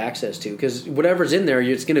easy access to. Because whatever's in there,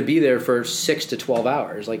 it's going to be there for 6 to 12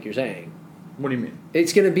 hours, like you're saying. What do you mean?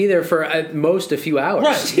 It's going to be there for at most a few hours.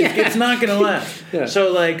 Right. Yeah. It's not going to last. Yeah.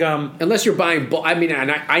 So, like... unless you're buying... I mean,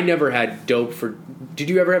 and I never had dope for... Did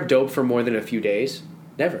you ever have dope for more than a few days?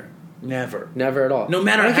 Never. Never at all. No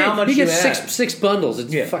matter how much you get had. six bundles,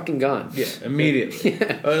 it's fucking gone. Yeah, immediately.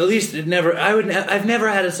 Yeah. At least it never... I've never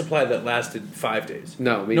had a supply that lasted 5 days.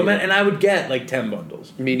 No, me no neither. matter, and I would get like 10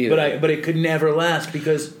 bundles. Me neither. But it could never last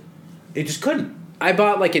because it just couldn't. I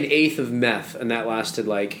bought like an eighth of meth, and that lasted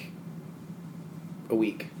like a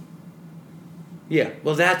week. Yeah,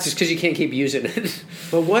 well, that's just because you can't keep using it.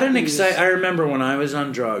 But what an excite! I remember when I was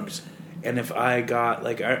on drugs, and if I got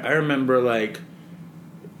like, I remember like,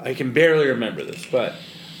 I can barely remember this, but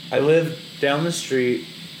I lived down the street,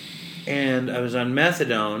 and I was on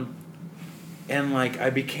methadone, and like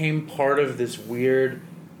I became part of this weird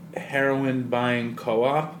heroin buying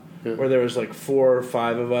co-op. Yeah. Where there was like 4 or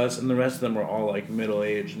 5 of us, and the rest of them were all like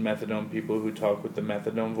middle-aged methadone people who talk with the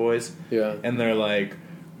methadone voice. Yeah. And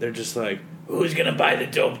they're just like, who's gonna buy the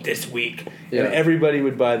dope this week? Yeah. And everybody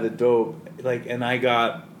would buy the dope. Like, and I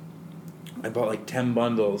bought like 10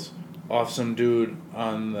 bundles off some dude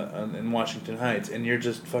in Washington Heights, and you're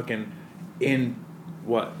just fucking in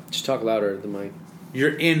what? Just talk louder than mine.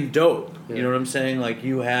 You're in dope. Yeah. You know what I'm saying? Like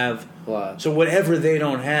you have a lot. So whatever they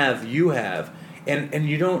don't have, you have. And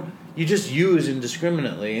you just use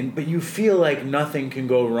indiscriminately, but you feel like nothing can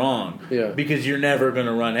go wrong because you're never going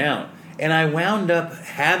to run out. And I wound up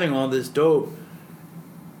having all this dope,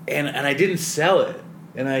 and I didn't sell it,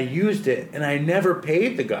 and I used it, and I never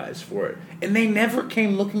paid the guys for it, and they never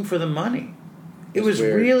came looking for the money. It was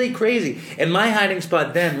weird. Really crazy. And my hiding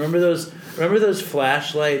spot then, remember those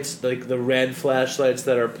flashlights, like the red flashlights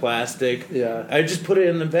that are plastic? Yeah. I just put it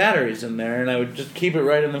in the batteries in there, and I would just keep it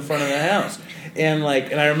right in the front of the house. And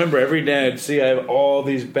I remember every day I'd see I have all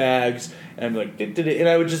these bags, and I'm like, and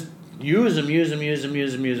I would just use them,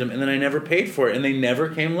 and then I never paid for it, and they never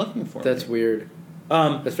came looking for me. That's weird.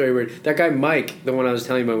 That's very weird. That guy Mike, the one I was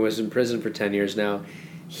telling you about, was in prison for 10 years now.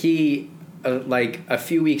 He, like a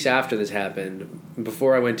few weeks after this happened,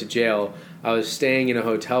 before I went to jail, I was staying in a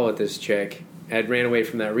hotel with this chick. I had ran away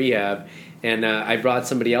from that rehab, and I brought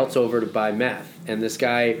somebody else over to buy meth. And this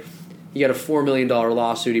guy, he got a $4 million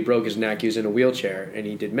lawsuit. He broke his neck. He was in a wheelchair, and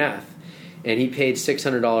he did meth. And he paid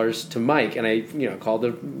 $600 to Mike, and I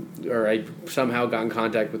I somehow got in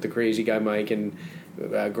contact with the crazy guy Mike and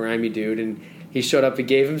grimy dude, and he showed up and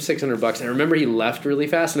gave him $600. And I remember he left really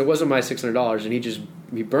fast, and it wasn't my $600,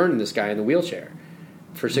 and he burned this guy in the wheelchair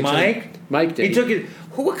for $600. Mike did. He took it.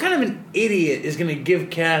 What kind of an idiot is going to give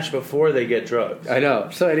cash before they get drugs? I know.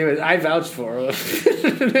 So, anyways, I vouched for him.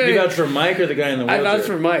 You vouched for Mike or the guy in the wheelchair? I vouched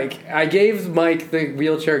for Mike. I gave Mike, the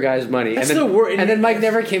wheelchair guy's money. That's and then, the word. And then Mike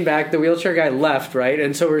never came back. The wheelchair guy left, right?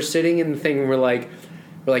 And so we're sitting in the thing, and we're like,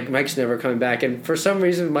 Mike's never coming back. And for some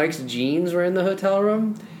reason, Mike's jeans were in the hotel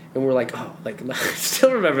room. And we're like, I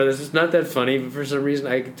still remember this. It's not that funny, but for some reason,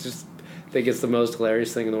 I just think it's the most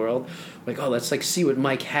hilarious thing in the world. Like, let's see what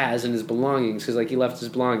Mike has in his belongings, because he left his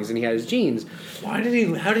belongings and he had his jeans. How did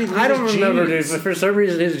he? I don't remember, dude. But for some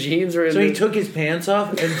reason, his jeans were in. So he took his pants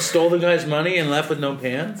off and stole the guy's money and left with no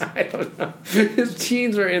pants. I don't know. His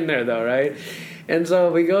jeans were in there though, right? And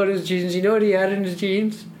so we go to his jeans. You know what he had in his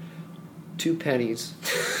jeans? 2 pennies.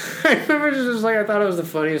 I remember just I thought it was the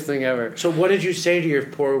funniest thing ever. So what did you say to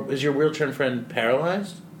your is your wheelchair friend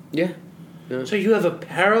paralyzed? Yeah. So you have a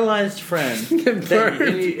paralyzed friend, did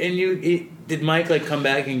Mike come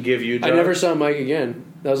back and give you drugs? I never saw Mike again.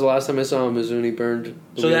 That was the last time I saw him. Is when he burned.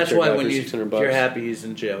 So that's why when $600. you're happy he's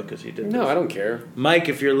in jail because he did this. No, I don't care. Mike,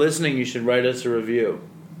 if you're listening, you should write us a review.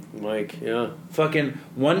 Mike, yeah. Fucking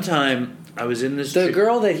one time I was in this... The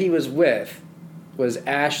girl that he was with was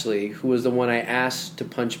Ashley, who was the one I asked to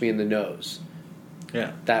punch me in the nose.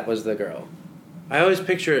 Yeah. That was the girl. I always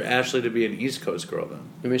picture Ashley to be an East Coast girl, though.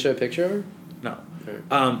 Let me show a picture of her? No.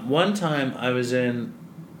 Right. One time I was in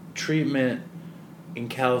treatment in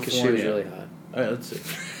California. Because she was really hot. All right, let's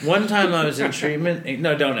see. One time I was in treatment...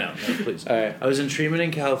 No, don't now. No, please. All right. I was in treatment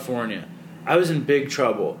in California. I was in big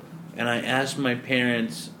trouble. And I asked my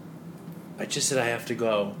parents... I just said I have to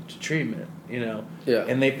go to treatment, you know? Yeah.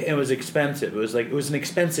 And it was expensive. It was an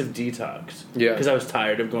expensive detox. Yeah. Because I was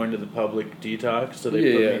tired of going to the public detox. So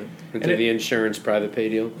they put me... Into the insurance private pay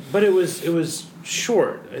deal. But it was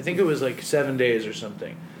short. I think it was like 7 days or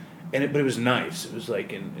something. But it was nice. It was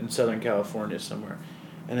like in Southern California somewhere.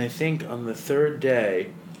 And I think on the third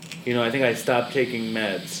day, you know, I think I stopped taking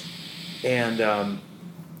meds. And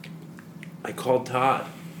I called Todd.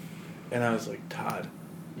 And I was like, Todd,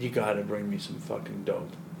 you gotta bring me some fucking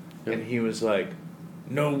dope. Yep. And he was like,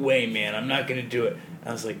 no way, man, I'm not gonna do it. And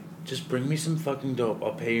I was like, just bring me some fucking dope.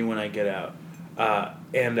 I'll pay you when I get out.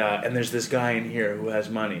 And there's this guy in here who has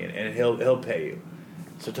money, and he'll pay you.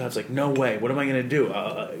 So Todd's like, no way. What am I gonna do?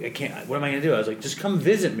 I can't. What am I gonna do? I was like, just come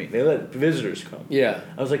visit me. They let visitors come. Yeah.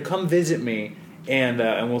 I was like, come visit me, and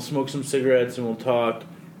we'll smoke some cigarettes and we'll talk,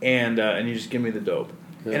 and you just give me the dope.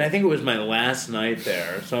 Yeah. And I think it was my last night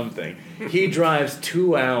there or something. He drives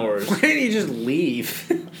 2 hours. Why didn't he just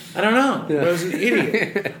leave? I don't know. Yeah. I was an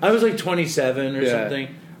idiot. I was like 27 or Yeah.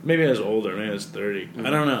 something. Maybe I was older. Maybe I was 30. Mm-hmm.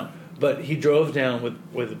 I don't know. But he drove down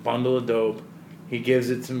with a bundle of dope. He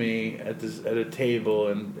gives it to me at a table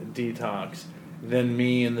and detox. Then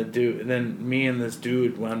me and this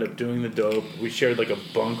dude wound up doing the dope. We shared like a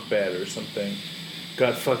bunk bed or something.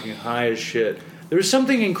 Got fucking high as shit. There was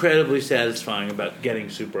something incredibly satisfying about getting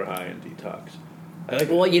super high in detox.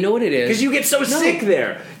 Well, you know what it is? Because you get so sick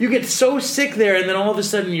there. You get so sick there, and then all of a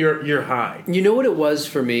sudden you're high. You know what it was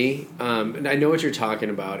for me? And I know what you're talking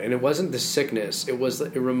about. And it wasn't the sickness. It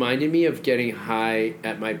reminded me of getting high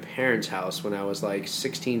at my parents' house when I was like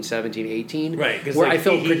 16, 17, 18. Right. Where like I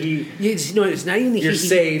felt... it's not even the you're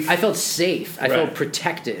safe. I felt safe. I felt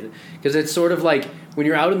protected. Because it's sort of like... When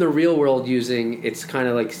you're out in the real world using, it's kind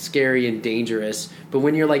of like scary and dangerous. But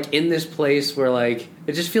when you're like in this place where like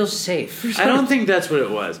it just feels safe. I don't think that's what it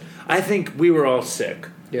was. I think we were all sick.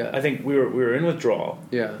 Yeah. I think we were in withdrawal.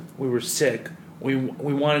 Yeah. We were sick. We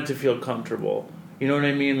wanted to feel comfortable. You know what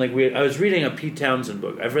I mean? Like I was reading a Pete Townsend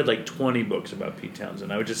book. I've read like 20 books about Pete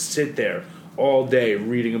Townsend. I would just sit there all day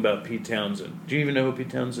reading about Pete Townsend. Do you even know who Pete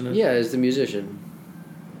Townsend is? Yeah, as the musician.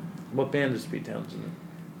 What band is Pete Townsend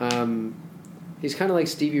in? He's kind of like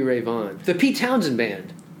Stevie Ray Vaughan. The Pete Townsend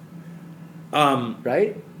Band.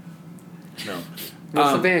 Right? No.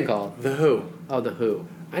 What's the band called? The Who. Oh, The Who.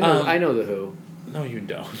 I know The Who. No, you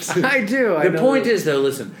don't. I do. The point is, though,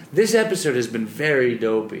 listen, this episode has been very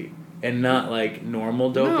dopey and not like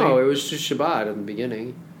normal dopey. No, it was just Shabbat in the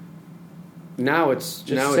beginning. Now it's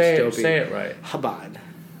just it's dopey. Say it right. Chabad.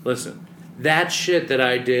 Listen. That shit that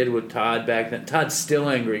I did with Todd back then, Todd's still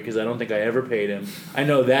angry because I don't think I ever paid him. I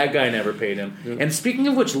know that guy never paid him. Yeah. And speaking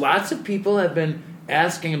of which, lots of people have been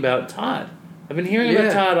asking about Todd. I've been hearing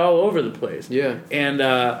about Todd all over the place. Yeah. And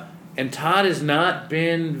Todd has not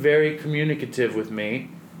been very communicative with me,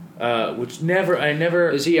 which I never...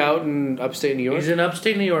 Is he out in upstate New York? He's in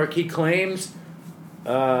upstate New York. He claims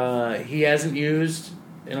he hasn't used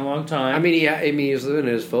in a long time. I mean, he's living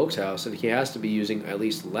in his folks' house, and he has to be using at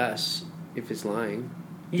least less. If it's lying,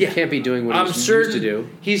 he can't be doing what he's used to do.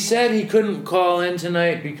 He said he couldn't call in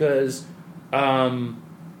tonight because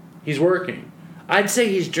he's working. I'd say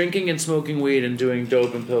he's drinking and smoking weed and doing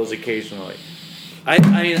dope and pills occasionally. I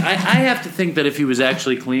mean, I have to think that if he was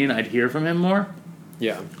actually clean, I'd hear from him more.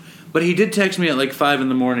 Yeah. But he did text me at like 5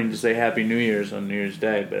 a.m. to say Happy New Year's on New Year's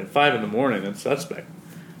Day. But at 5 a.m, that's suspect.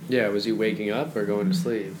 Yeah, was he waking up or going to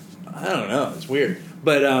sleep? I don't know. It's weird.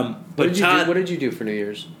 But what did you do for New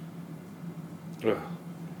Year's?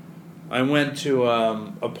 I went to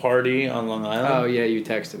a party on Long Island. Oh, yeah, you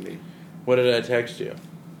texted me. What did I text you?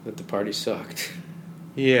 That the party sucked.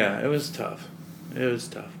 Yeah, it was tough.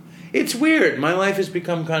 It's weird. My life has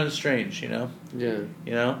become kind of strange, you know? Yeah.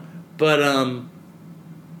 You know? But,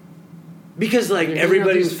 because, like,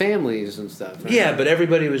 everybody's families and stuff. Right? Yeah, but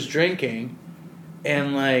everybody was drinking,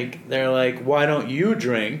 and, like, they're like, why don't you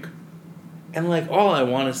drink? And, like, all I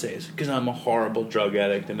want to say is, because I'm a horrible drug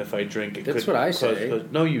addict, and if I drink it... That's what I say.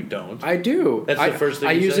 No, you don't. I do. That's the first thing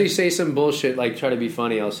I you usually say some bullshit, like, try to be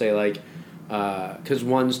funny. I'll say, like, because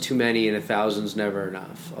one's too many and 1,000's never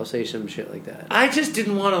enough. I'll say some shit like that. I just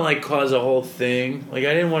didn't want to like cause a whole thing. Like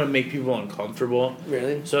I didn't want to make people uncomfortable.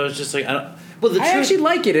 Really? So it's just like I actually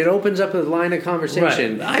like it. It opens up a line of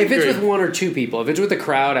conversation. Right, if it's agree. with one or two people, if it's with a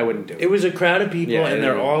crowd, I wouldn't do it. It was a crowd of people, and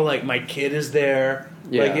they're yeah. all like, my kid is there.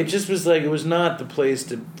 Yeah. Like it just was like it was not the place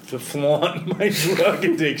to flaunt my drug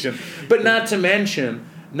addiction. But not to mention,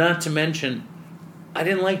 I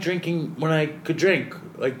didn't like drinking when I could drink.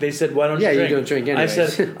 Like they said, why don't you drink? Yeah, you don't drink anyways. I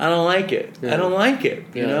said, I don't like it. Yeah. I don't like it.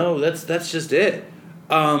 You Yeah. know, that's just it.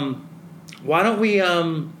 Why don't we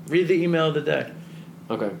read the email of the day?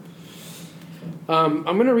 Okay. I'm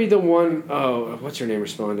going to read the one... Oh, what's her name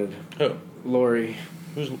responded? Who? Lori.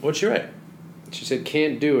 What's she write? She said,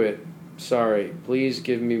 can't do it. Sorry. Please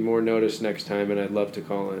give me more notice next time, and I'd love to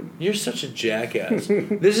call in. You're such a jackass.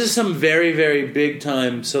 This is some very, very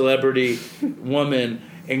big-time celebrity woman,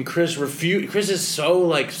 and Chris is so,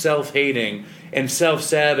 like, self-hating and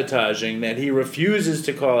self-sabotaging that he refuses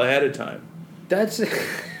to call ahead of time. That's...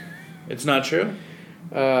 It's not true?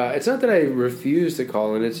 It's not that I refuse to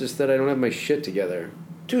call in, it's just that I don't have my shit together.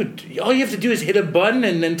 Dude, all you have to do is hit a button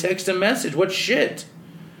and then text a message. What shit?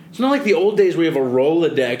 It's not like the old days where you have a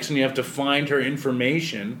Rolodex and you have to find her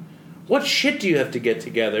information. What shit do you have to get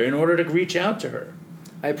together in order to reach out to her?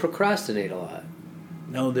 I procrastinate a lot.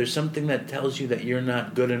 No, there's something that tells you that you're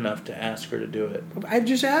not good enough to ask her to do it. I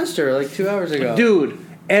just asked her like 2 hours ago. Dude,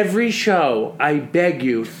 every show I beg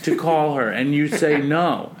you to call her and you say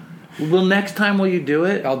no. Well, next time will you do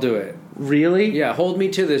it? I'll do it. Really? Yeah, hold me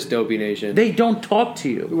to this, Dopey Nation. They don't talk to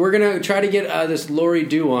you. We're going to try to get this Lori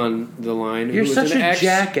Dew on the line. You're who is such an a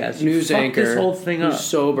jackass. You news fucked anchor this whole thing who's up.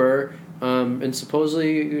 sober. And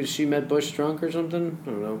supposedly she met Bush drunk or something. I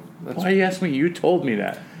don't know. Why do you ask me? You told me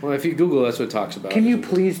that. Well, if you Google, that's what it talks about. Can you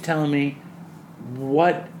please tell me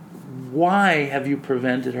why have you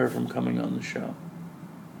prevented her from coming on the show?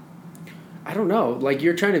 I don't know. Like,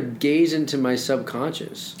 you're trying to gaze into my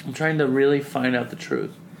subconscious. I'm trying to really find out the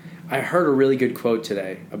truth. I heard a really good quote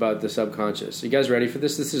today about the subconscious. You guys ready for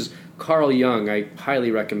this? This is Carl Jung. I highly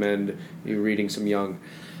recommend you reading some Jung.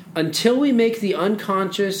 Until we make the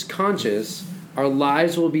unconscious conscious, our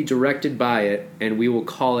lives will be directed by it, and we will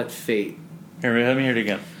call it fate. Here, let me hear it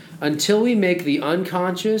again. Until we make the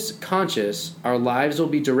unconscious conscious, our lives will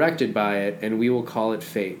be directed by it, and we will call it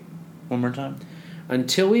fate. One more time.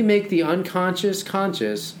 Until we make the unconscious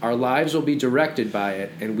conscious, our lives will be directed by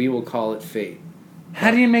it, and we will call it fate.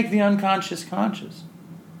 How do you make the unconscious conscious?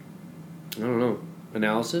 I don't know.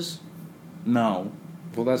 Analysis? No.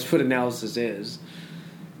 Well, that's what analysis is.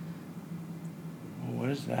 What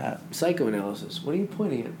is that? Psychoanalysis. What are you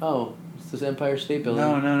pointing at? Oh, it's this Empire State Building.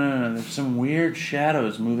 No. There's some weird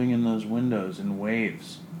shadows moving in those windows in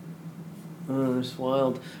waves. Oh, it's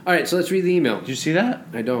wild. All right, so let's read the email. Did you see that?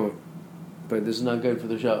 I don't. But this is not good for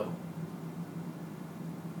the show.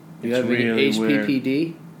 You It's have any really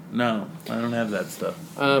HPPD? No, I don't have that stuff.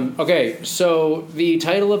 Okay, so the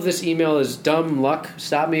title of this email is Dumb Luck.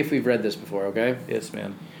 Stop me if we've read this before, okay? Yes,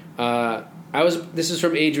 man. This is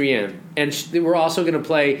from Adrienne, and we're also going to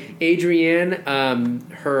play Adrienne.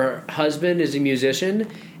 Her husband is a musician,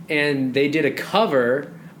 and they did a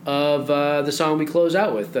cover of the song we close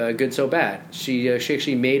out with, "Good So Bad." She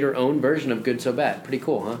actually made her own version of "Good So Bad." Pretty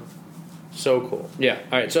cool, huh? So cool. Yeah.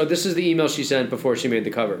 All right. So this is the email she sent before she made the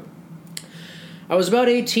cover. I was about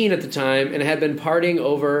 18 at the time and had been partying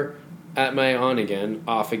over at my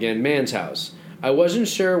off again man's house. I wasn't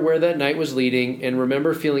sure where that night was leading and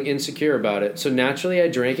remember feeling insecure about it, so naturally I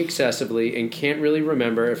drank excessively and can't really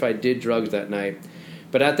remember if I did drugs that night,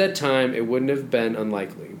 but at that time it wouldn't have been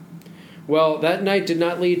unlikely. Well, that night did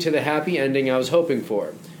not lead to the happy ending I was hoping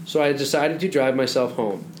for, so I decided to drive myself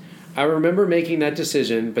home. I remember making that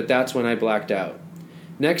decision, but that's when I blacked out.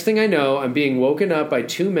 Next thing I know, I'm being woken up by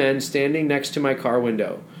two men standing next to my car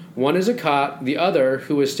window. One is a cop, the other,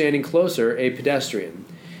 who is standing closer, a pedestrian.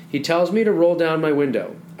 He tells me to roll down my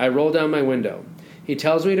window. I roll down my window. He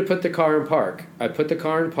tells me to put the car in park. I put the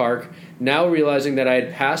car in park, now realizing that I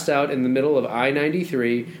had passed out in the middle of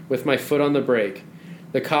I-93 with my foot on the brake.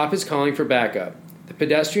 The cop is calling for backup. The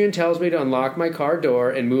pedestrian tells me to unlock my car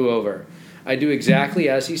door and move over. I do exactly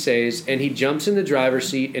as he says, and he jumps in the driver's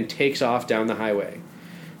seat and takes off down the highway.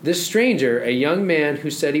 This stranger, a young man who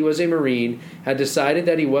said he was a Marine, had decided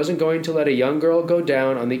that he wasn't going to let a young girl go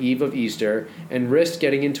down on the eve of Easter and risked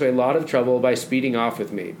getting into a lot of trouble by speeding off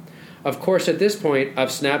with me. Of course, at this point,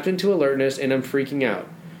 I've snapped into alertness and I'm freaking out.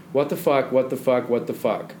 What the fuck, what the fuck, what the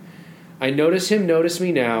fuck? I notice him notice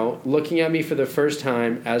me now, looking at me for the first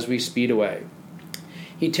time as we speed away.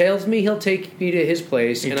 He tells me he'll take me to his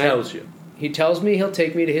place. He tells me he'll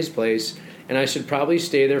take me to his place, and I should probably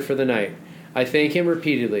stay there for the night. I thank him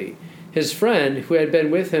repeatedly. His friend, who had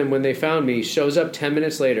been with him when they found me, shows up 10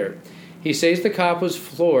 minutes later. He says the cop was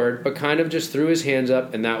floored, but kind of just threw his hands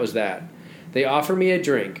up, and that was that. They offer me a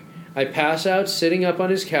drink. I pass out sitting up on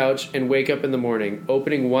his couch and wake up in the morning,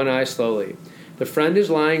 opening one eye slowly. The friend is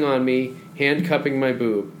lying on me, hand-cupping my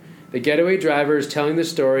boob. The getaway driver is telling the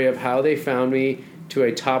story of how they found me to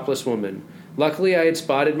a topless woman. Luckily, I had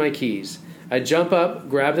spotted my keys. I jump up,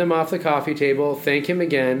 grab them off the coffee table, thank him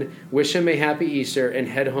again, wish him a happy Easter, and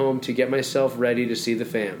head home to get myself ready to see the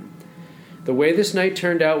fam. The way this night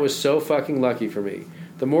turned out was so fucking lucky for me.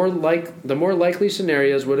 The more likely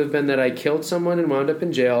scenarios would have been that I killed someone and wound up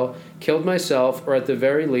in jail, killed myself, or at the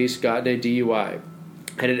very least gotten a DUI.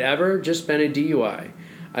 Had it ever just been a DUI,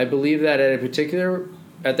 I believe that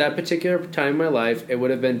at that particular time in my life, it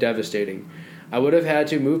would have been devastating. I would have had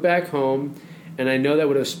to move back home, and I know that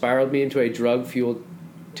would have spiraled me into a drug-fueled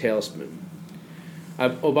tailspin.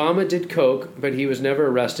 Obama did coke, but he was never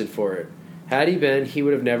arrested for it. Had he been, he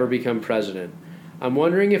would have never become president. I'm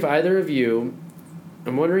wondering if for either of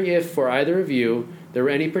you, there were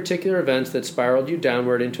any particular events that spiraled you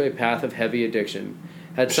downward into a path of heavy addiction.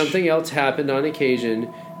 Had something else happened on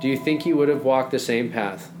occasion, do you think you would have walked the same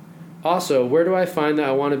path? Also, where do I find that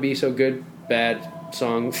I Want to Be So Good, Bad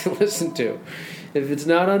song to listen to? If it's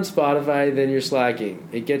not on Spotify, then you're slacking.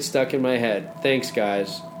 It gets stuck in my head. Thanks,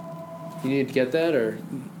 guys. You need to get that, or?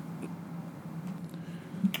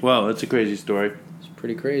 Well, that's a crazy story. It's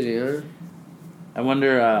pretty crazy, huh? I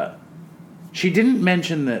wonder, she didn't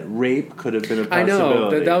mention that rape could have been a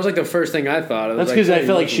possibility. I know. That was like the first thing I thought. That's because I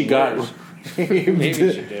feel like she got raped. Maybe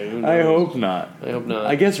she did. I hope not. I hope not.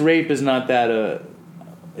 I guess rape is not that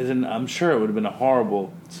I'm sure it would have been a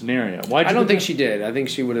horrible scenario. I don't think she did. I think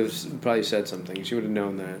she would have probably said something. She would have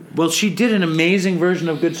known that. Well, she did an amazing version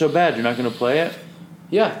of Good So Bad. You're not going to play it?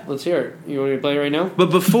 Yeah, let's hear it. You want me to play it right now? But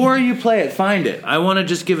before you play it, find it. I want to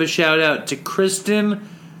just give a shout out to Kristen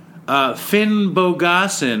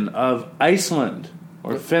Finnbogason of Iceland,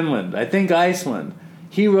 or Finland. I think Iceland.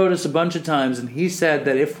 He wrote us a bunch of times, and he said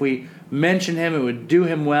that if we mention him, it would do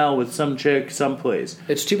him well with some chick someplace.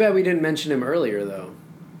 It's too bad we didn't mention him earlier, though.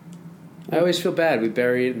 I always feel bad. We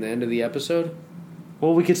bury it in the end of the episode.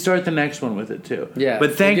 Well, we could start the next one with it, too. Yeah.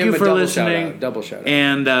 But thank you for listening. Double shout out.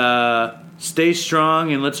 And stay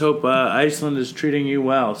strong, and let's hope Iceland is treating you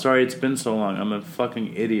well. Sorry it's been so long. I'm a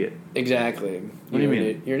fucking idiot. Exactly. What do you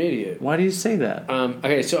mean? You're an idiot. Why do you say that?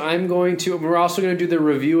 Okay, so we're also going to do the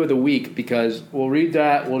review of the week, because we'll read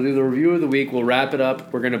that, we'll do the review of the week, we'll wrap it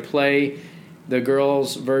up, we're going to play the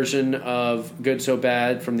girls' version of Good So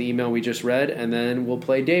Bad from the email we just read, and then we'll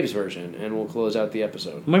play Dave's version, and we'll close out the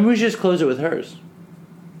episode. Maybe we should just close it with hers.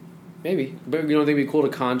 Maybe. But you don't think it'd be cool to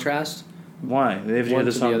contrast? Why? They have to hear One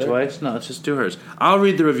the to song the other? twice? No, let's just do hers. I'll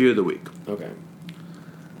read the review of the week. Okay.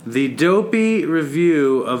 The dopey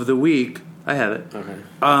review of the week, I have it, Okay.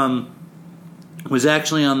 was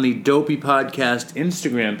actually on the Dopey Podcast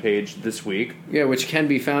Instagram page this week. Yeah, which can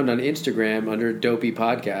be found on Instagram under Dopey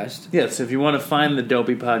Podcast. Yes, if you want to find the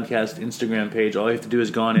Dopey Podcast Instagram page, all you have to do is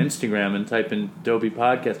go on Instagram and type in Dopey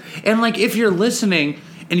Podcast. And, like, if you're listening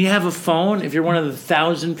and you have a phone, if you're one of the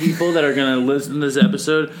 1,000 people that are going to listen to this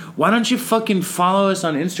episode, why don't you fucking follow us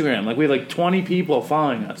on Instagram? Like, we have, 20 people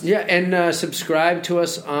following us. Yeah, and subscribe to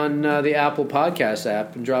us on the Apple Podcast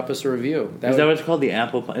app and drop us a review. Is that what it's called? The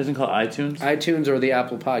Apple... Isn't it called iTunes? iTunes or the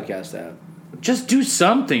Apple Podcast app. Just do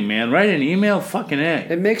something, man. Write an email, fucking A.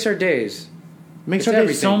 It makes our days. Makes our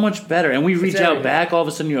day so much better. And we reach out everything. back. All of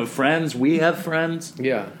a sudden you have friends. We have friends.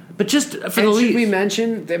 Yeah. But just for And the least. should we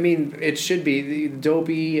mention, I mean, it should be the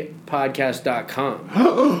dopeypodcast.com.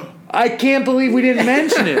 I can't believe we didn't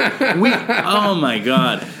mention it. Oh my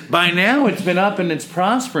God. By now it's been up and it's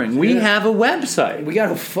prospering. We have a website. We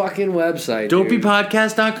got a fucking website, dude.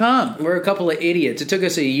 Dopeypodcast.com. We're a couple of idiots. It took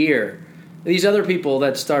us a year. These other people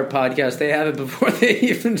that start podcasts, they have it before they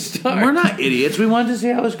even start. We're not idiots. We wanted to see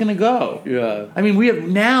how it was going to go. Yeah. I mean, we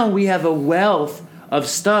have a wealth of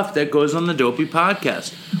stuff that goes on the Dopey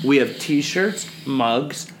Podcast. We have T-shirts,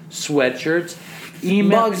 mugs, sweatshirts,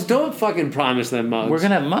 email. Mugs, don't fucking promise them mugs. We're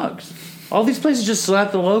gonna have mugs. All these places just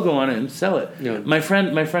slap the logo on it and sell it. Yeah. My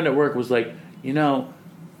friend at work was like,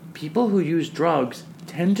 people who use drugs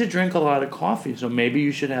tend to drink a lot of coffee, so maybe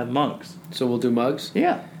you should have mugs. So we'll do mugs?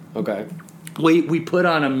 Yeah. Okay. We put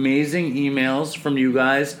on amazing emails from you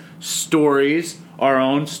guys, stories, our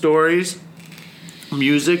own stories,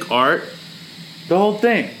 music, art, the whole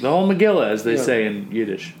thing, the whole Megillah, as they say in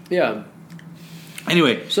Yiddish. Yeah.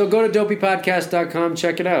 Anyway, So go to dopeypodcast.com,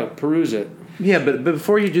 check it out, peruse it. Yeah, but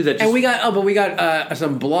before you do that, just, And we got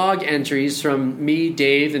some blog entries from me,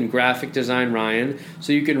 Dave, and graphic design Ryan,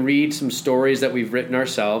 so you can read some stories that we've written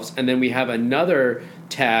ourselves. And then we have another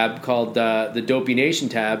tab called the Dopey Nation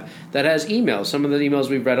tab that has emails, some of the emails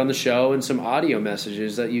we've read on the show, and some audio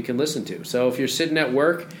messages that you can listen to. So if you're sitting at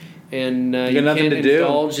work and you can't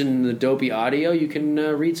indulge in the dopey audio, you can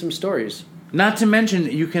read some stories. not to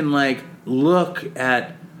mention, you can like look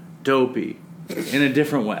at Dopey in a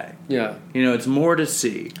different way. Yeah. You know, it's more to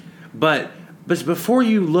see. But before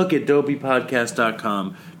you look at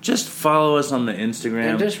dopeypodcast.com, just follow us on the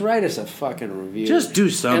Instagram. And just write us a fucking review. Just do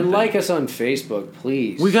something. And like us on Facebook,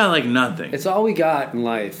 please. We got like nothing. It's all we got in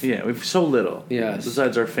life. Yeah, we've so little. Yes.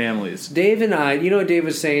 Besides our families. Dave and I, you know what Dave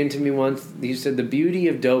was saying to me once? He said the beauty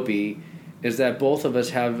of Dopey is that both of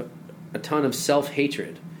us have a ton of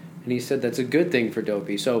self-hatred. And he said that's a good thing for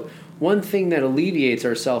Dopey. So one thing that alleviates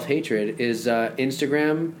our self-hatred is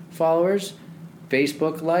Instagram followers,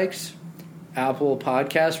 Facebook likes, Apple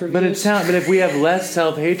Podcast reviews. But if we have less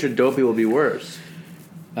self-hatred, Dopey will be worse.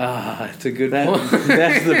 It's a good point.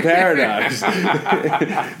 That's the paradox.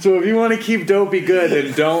 So if you want to keep Dopey good,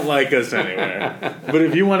 then don't like us anywhere. But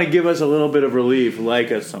if you want to give us a little bit of relief, like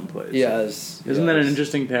us someplace. Yes. Isn't that an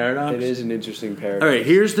interesting paradox? It is an interesting paradox. All right,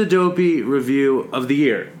 here's the Dopey review of the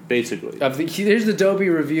year, basically. Here's the Dopey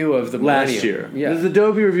review of the millennium. Last year. Yeah. This is the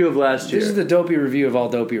Dopey review of last year. This is the Dopey review of all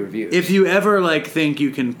Dopey reviews. If you ever think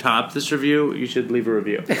you can top this review, you should leave a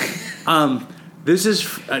review. This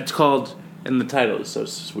is it's called, and the title is so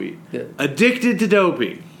sweet. Yeah. Addicted to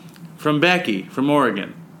Dopey, from Becky from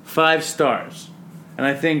Oregon, 5 stars. And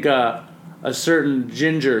I think a certain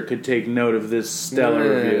Ginger could take note of this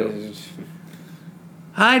stellar review.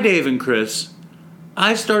 Hi, Dave and Chris.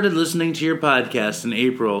 I started listening to your podcast in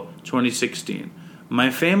April 2016. My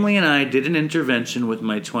family and I did an intervention with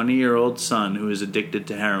my 20-year-old son who is addicted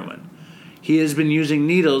to heroin. He has been using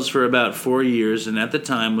needles for about 4 years and at the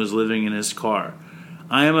time was living in his car.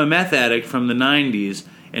 I am a meth addict from the 90s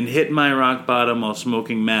and hit my rock bottom while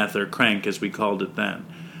smoking meth, or crank as we called it then.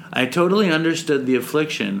 I totally understood the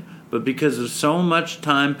affliction, but because of so much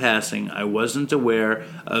time passing, I wasn't aware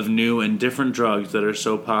of new and different drugs that are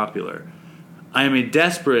so popular. I am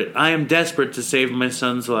desperate to save my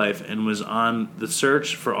son's life and was on the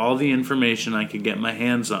search for all the information I could get my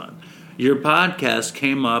hands on. Your podcast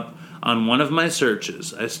came up on one of my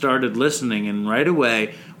searches. I started listening and right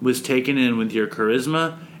away was taken in with your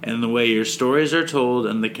charisma and the way your stories are told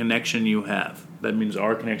and the connection you have. That means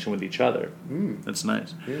our connection with each other. That's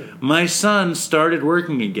nice. Yeah. My son started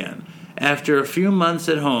working again. After a few months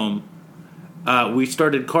at home, we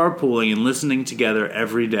started carpooling and listening together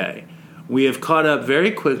every day. We have caught up very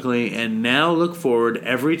quickly and now look forward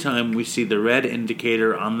every time we see the red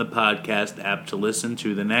indicator on the podcast app to listen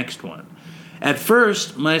to the next one. At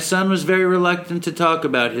first, my son was very reluctant to talk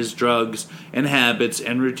about his drugs and habits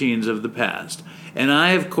and routines of the past. And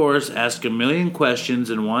I, of course, ask a million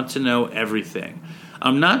questions and want to know everything.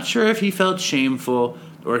 I'm not sure if he felt shameful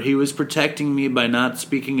or he was protecting me by not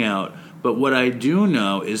speaking out, but what I do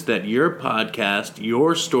know is that your podcast,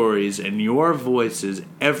 your stories, and your voices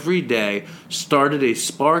every day started a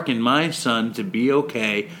spark in my son to be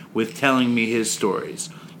okay with telling me his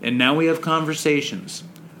stories. And now we have conversations.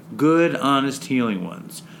 Good, honest, healing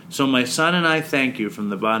ones. So my son and I thank you from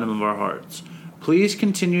the bottom of our hearts. Please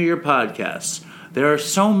continue your podcasts. There are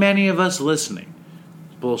so many of us listening.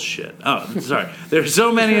 Bullshit. Oh, sorry. There are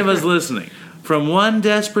so many of us listening. From one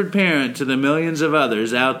desperate parent to the millions of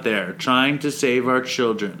others out there trying to save our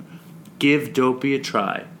children. Give Dopey a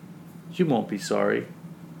try. You won't be sorry.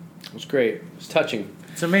 It was great. It was touching.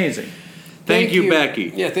 It's amazing. Thank you,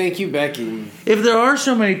 Becky. Yeah, thank you, Becky. If there are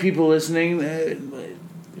so many people listening,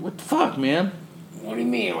 what the fuck, man? What do you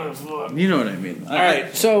mean, what the fuck? You know what I mean. All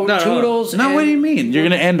right, so Toodles... No, what do you mean? You're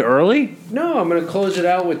going to end early? No, I'm going to close it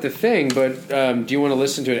out with the thing, but do you want to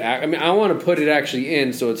listen to it? I mean, I want to put it actually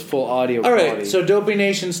in so it's full audio quality. All right, so Dopey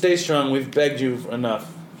Nation, stay strong. We've begged you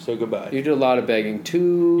enough, so goodbye. You did a lot of begging.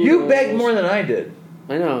 Toodles. You begged more than I did.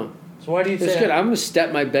 I know. So why do you say it's good. I'm going to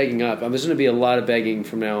step my begging up. There's going to be a lot of begging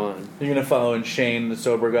from now on. You're going to follow in Shane, the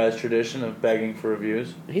sober guy's tradition of begging for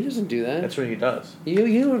reviews? He doesn't do that. That's what he does.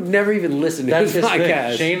 You never even listen to his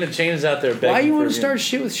podcast. Shane is out there begging. Why do you want to start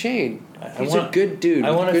shit with Shane? He's a good dude. I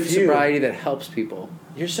want good sobriety that helps people.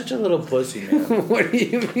 You're such a little pussy, man. What do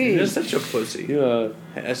you mean? You're such a pussy.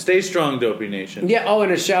 Yeah. Stay strong, Dopey Nation. Yeah. Oh,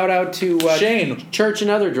 and a shout out to Shane, Church and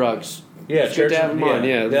Other Drugs. Yeah, it's good to have them on.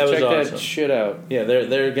 Yeah, that check was awesome. that shit out. Yeah,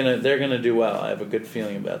 they're gonna do well. I have a good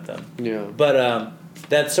feeling about them. Yeah. But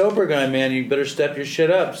that sober guy, man, you better step your shit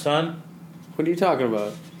up, son. What are you talking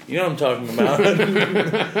about? You know what I'm talking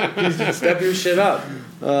about. Step your shit up.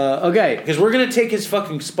 Okay. Because we're going to take his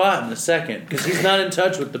fucking spot in a second. Because he's not in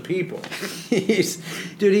touch with the people.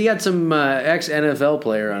 Dude, he got some ex-NFL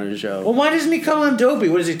player on his show. Well, why doesn't he come on Dopey?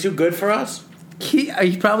 What, is he too good for us?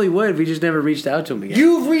 He probably would. We just never reached out to him again.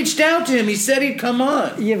 You've reached out to him. He said he'd come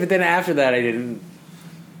on. Yeah, but then after that, I didn't.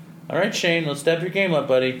 All right, Shane, let's step your game up,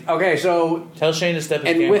 buddy. Okay, so... Tell Shane to step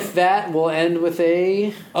his game up. And with that, we'll end with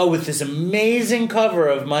a... Oh, with this amazing cover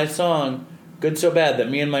of my song, Good So Bad, that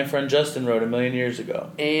me and my friend Justin wrote 1,000,000 years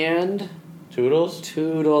ago. And... Toodles?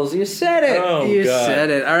 Toodles. You said it. Oh, you God. said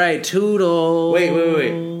it. All right, Toodles.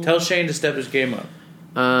 Wait. Tell Shane to step his game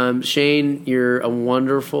up. Shane, you're a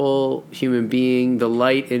wonderful human being. The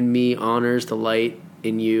light in me honors the light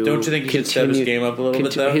in you. Don't you think he should step his game up a little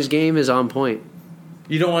bit, though? His game is on point.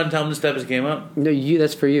 You don't want to tell him to step his game up? No,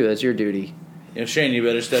 that's for you. That's your duty. Shane, you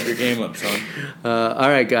better step your game up, son. All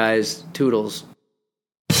right, guys. Toodles.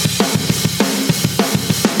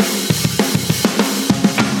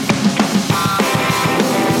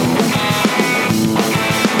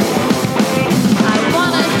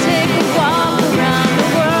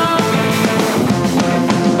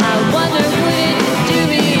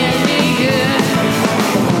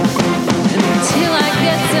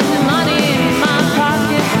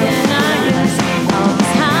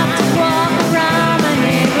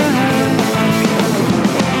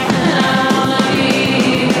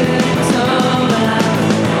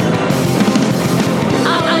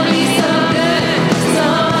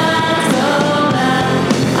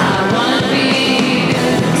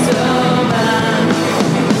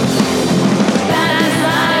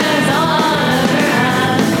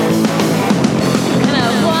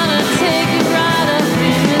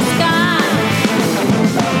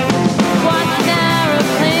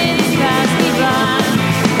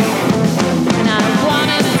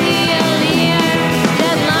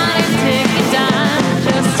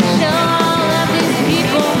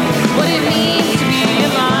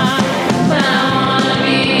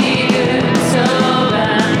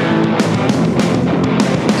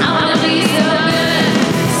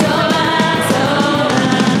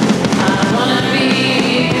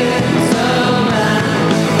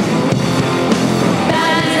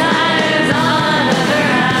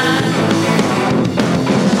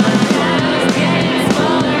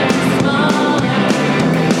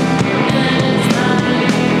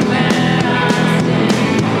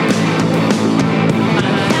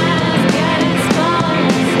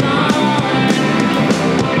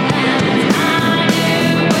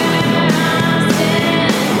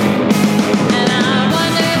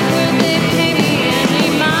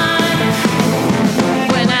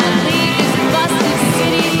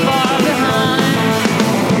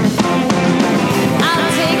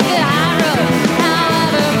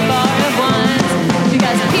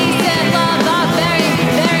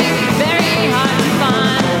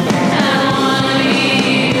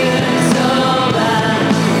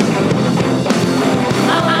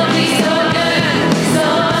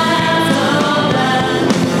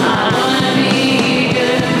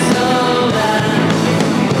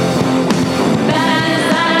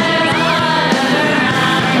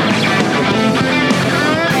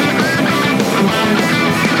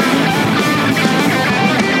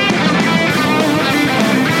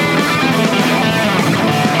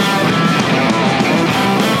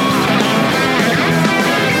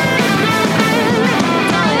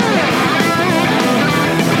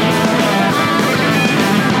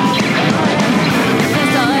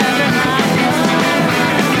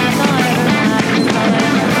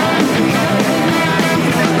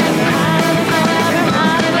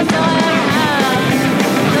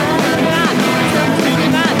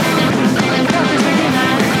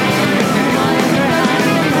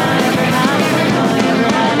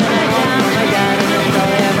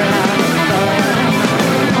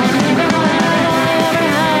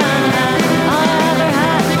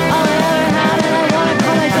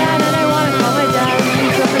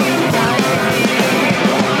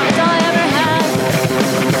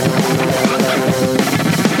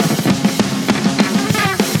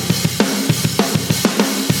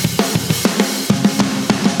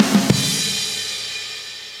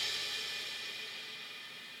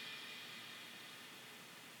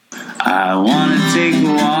 I wanna take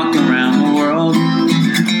a walk around the world.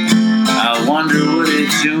 I wonder would it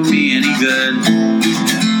do me any good?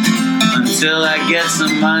 Until I get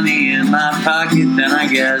some money in my pocket, then I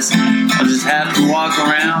guess I'll just have to walk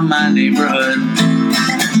around my neighborhood.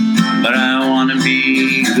 But I wanna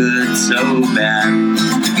be good so bad.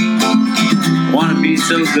 Wanna be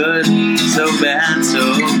so good, so bad,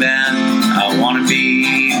 so bad. I wanna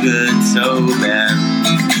be good so bad.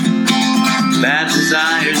 Bad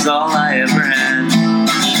desires, all I ever had.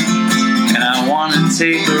 And I want to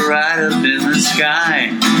take a ride up in the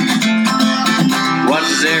sky. Watch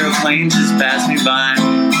this aeroplane just pass me by.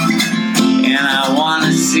 And I want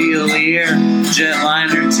to see a Lear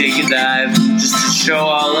jetliner take a dive, just to show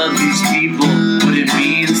all of these people what it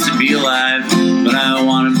means to be alive. But I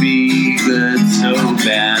want to be good so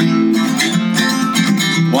bad.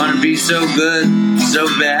 Want to be so good, so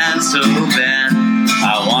bad, so bad.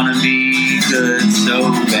 I want to be good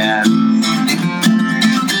so bad.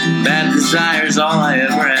 Bad desires, all I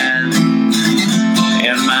ever had.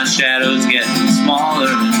 And my shadow's getting smaller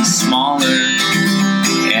and smaller.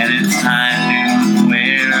 And it's time to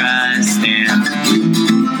where I stand.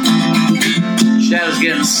 Shadow's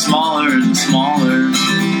getting smaller and smaller.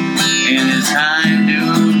 And it's time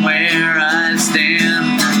to where I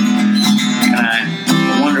stand. And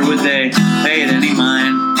I wonder would they pay it any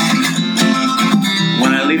mind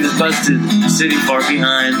when I leave this busted city far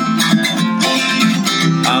behind.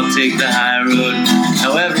 I'll take the high road,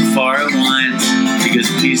 however far it winds, because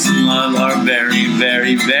peace and love are very,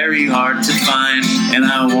 very, very hard to find. And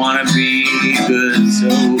I want to be good so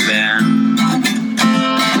bad.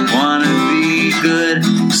 Want to be good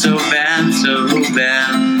so bad, so bad.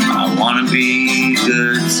 I want to be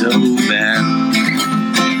good so bad.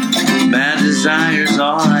 Bad desires,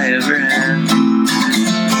 all I ever had.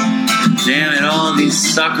 Damn it, all these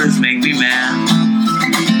suckers make me mad.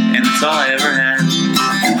 And it's all I ever had.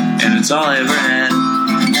 And it's all I ever had.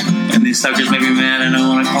 And these suckers make me mad, and I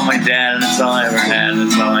want to call my dad. And it's all I ever had. And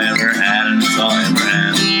it's all I ever had. And it's all I ever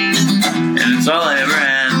had. And it's all I ever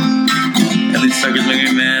had. And these suckers make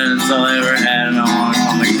me mad, and it's all I ever had. And I want to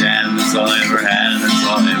call my dad. And it's all I ever had. And it's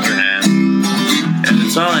all I ever had. And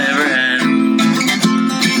it's all I ever had.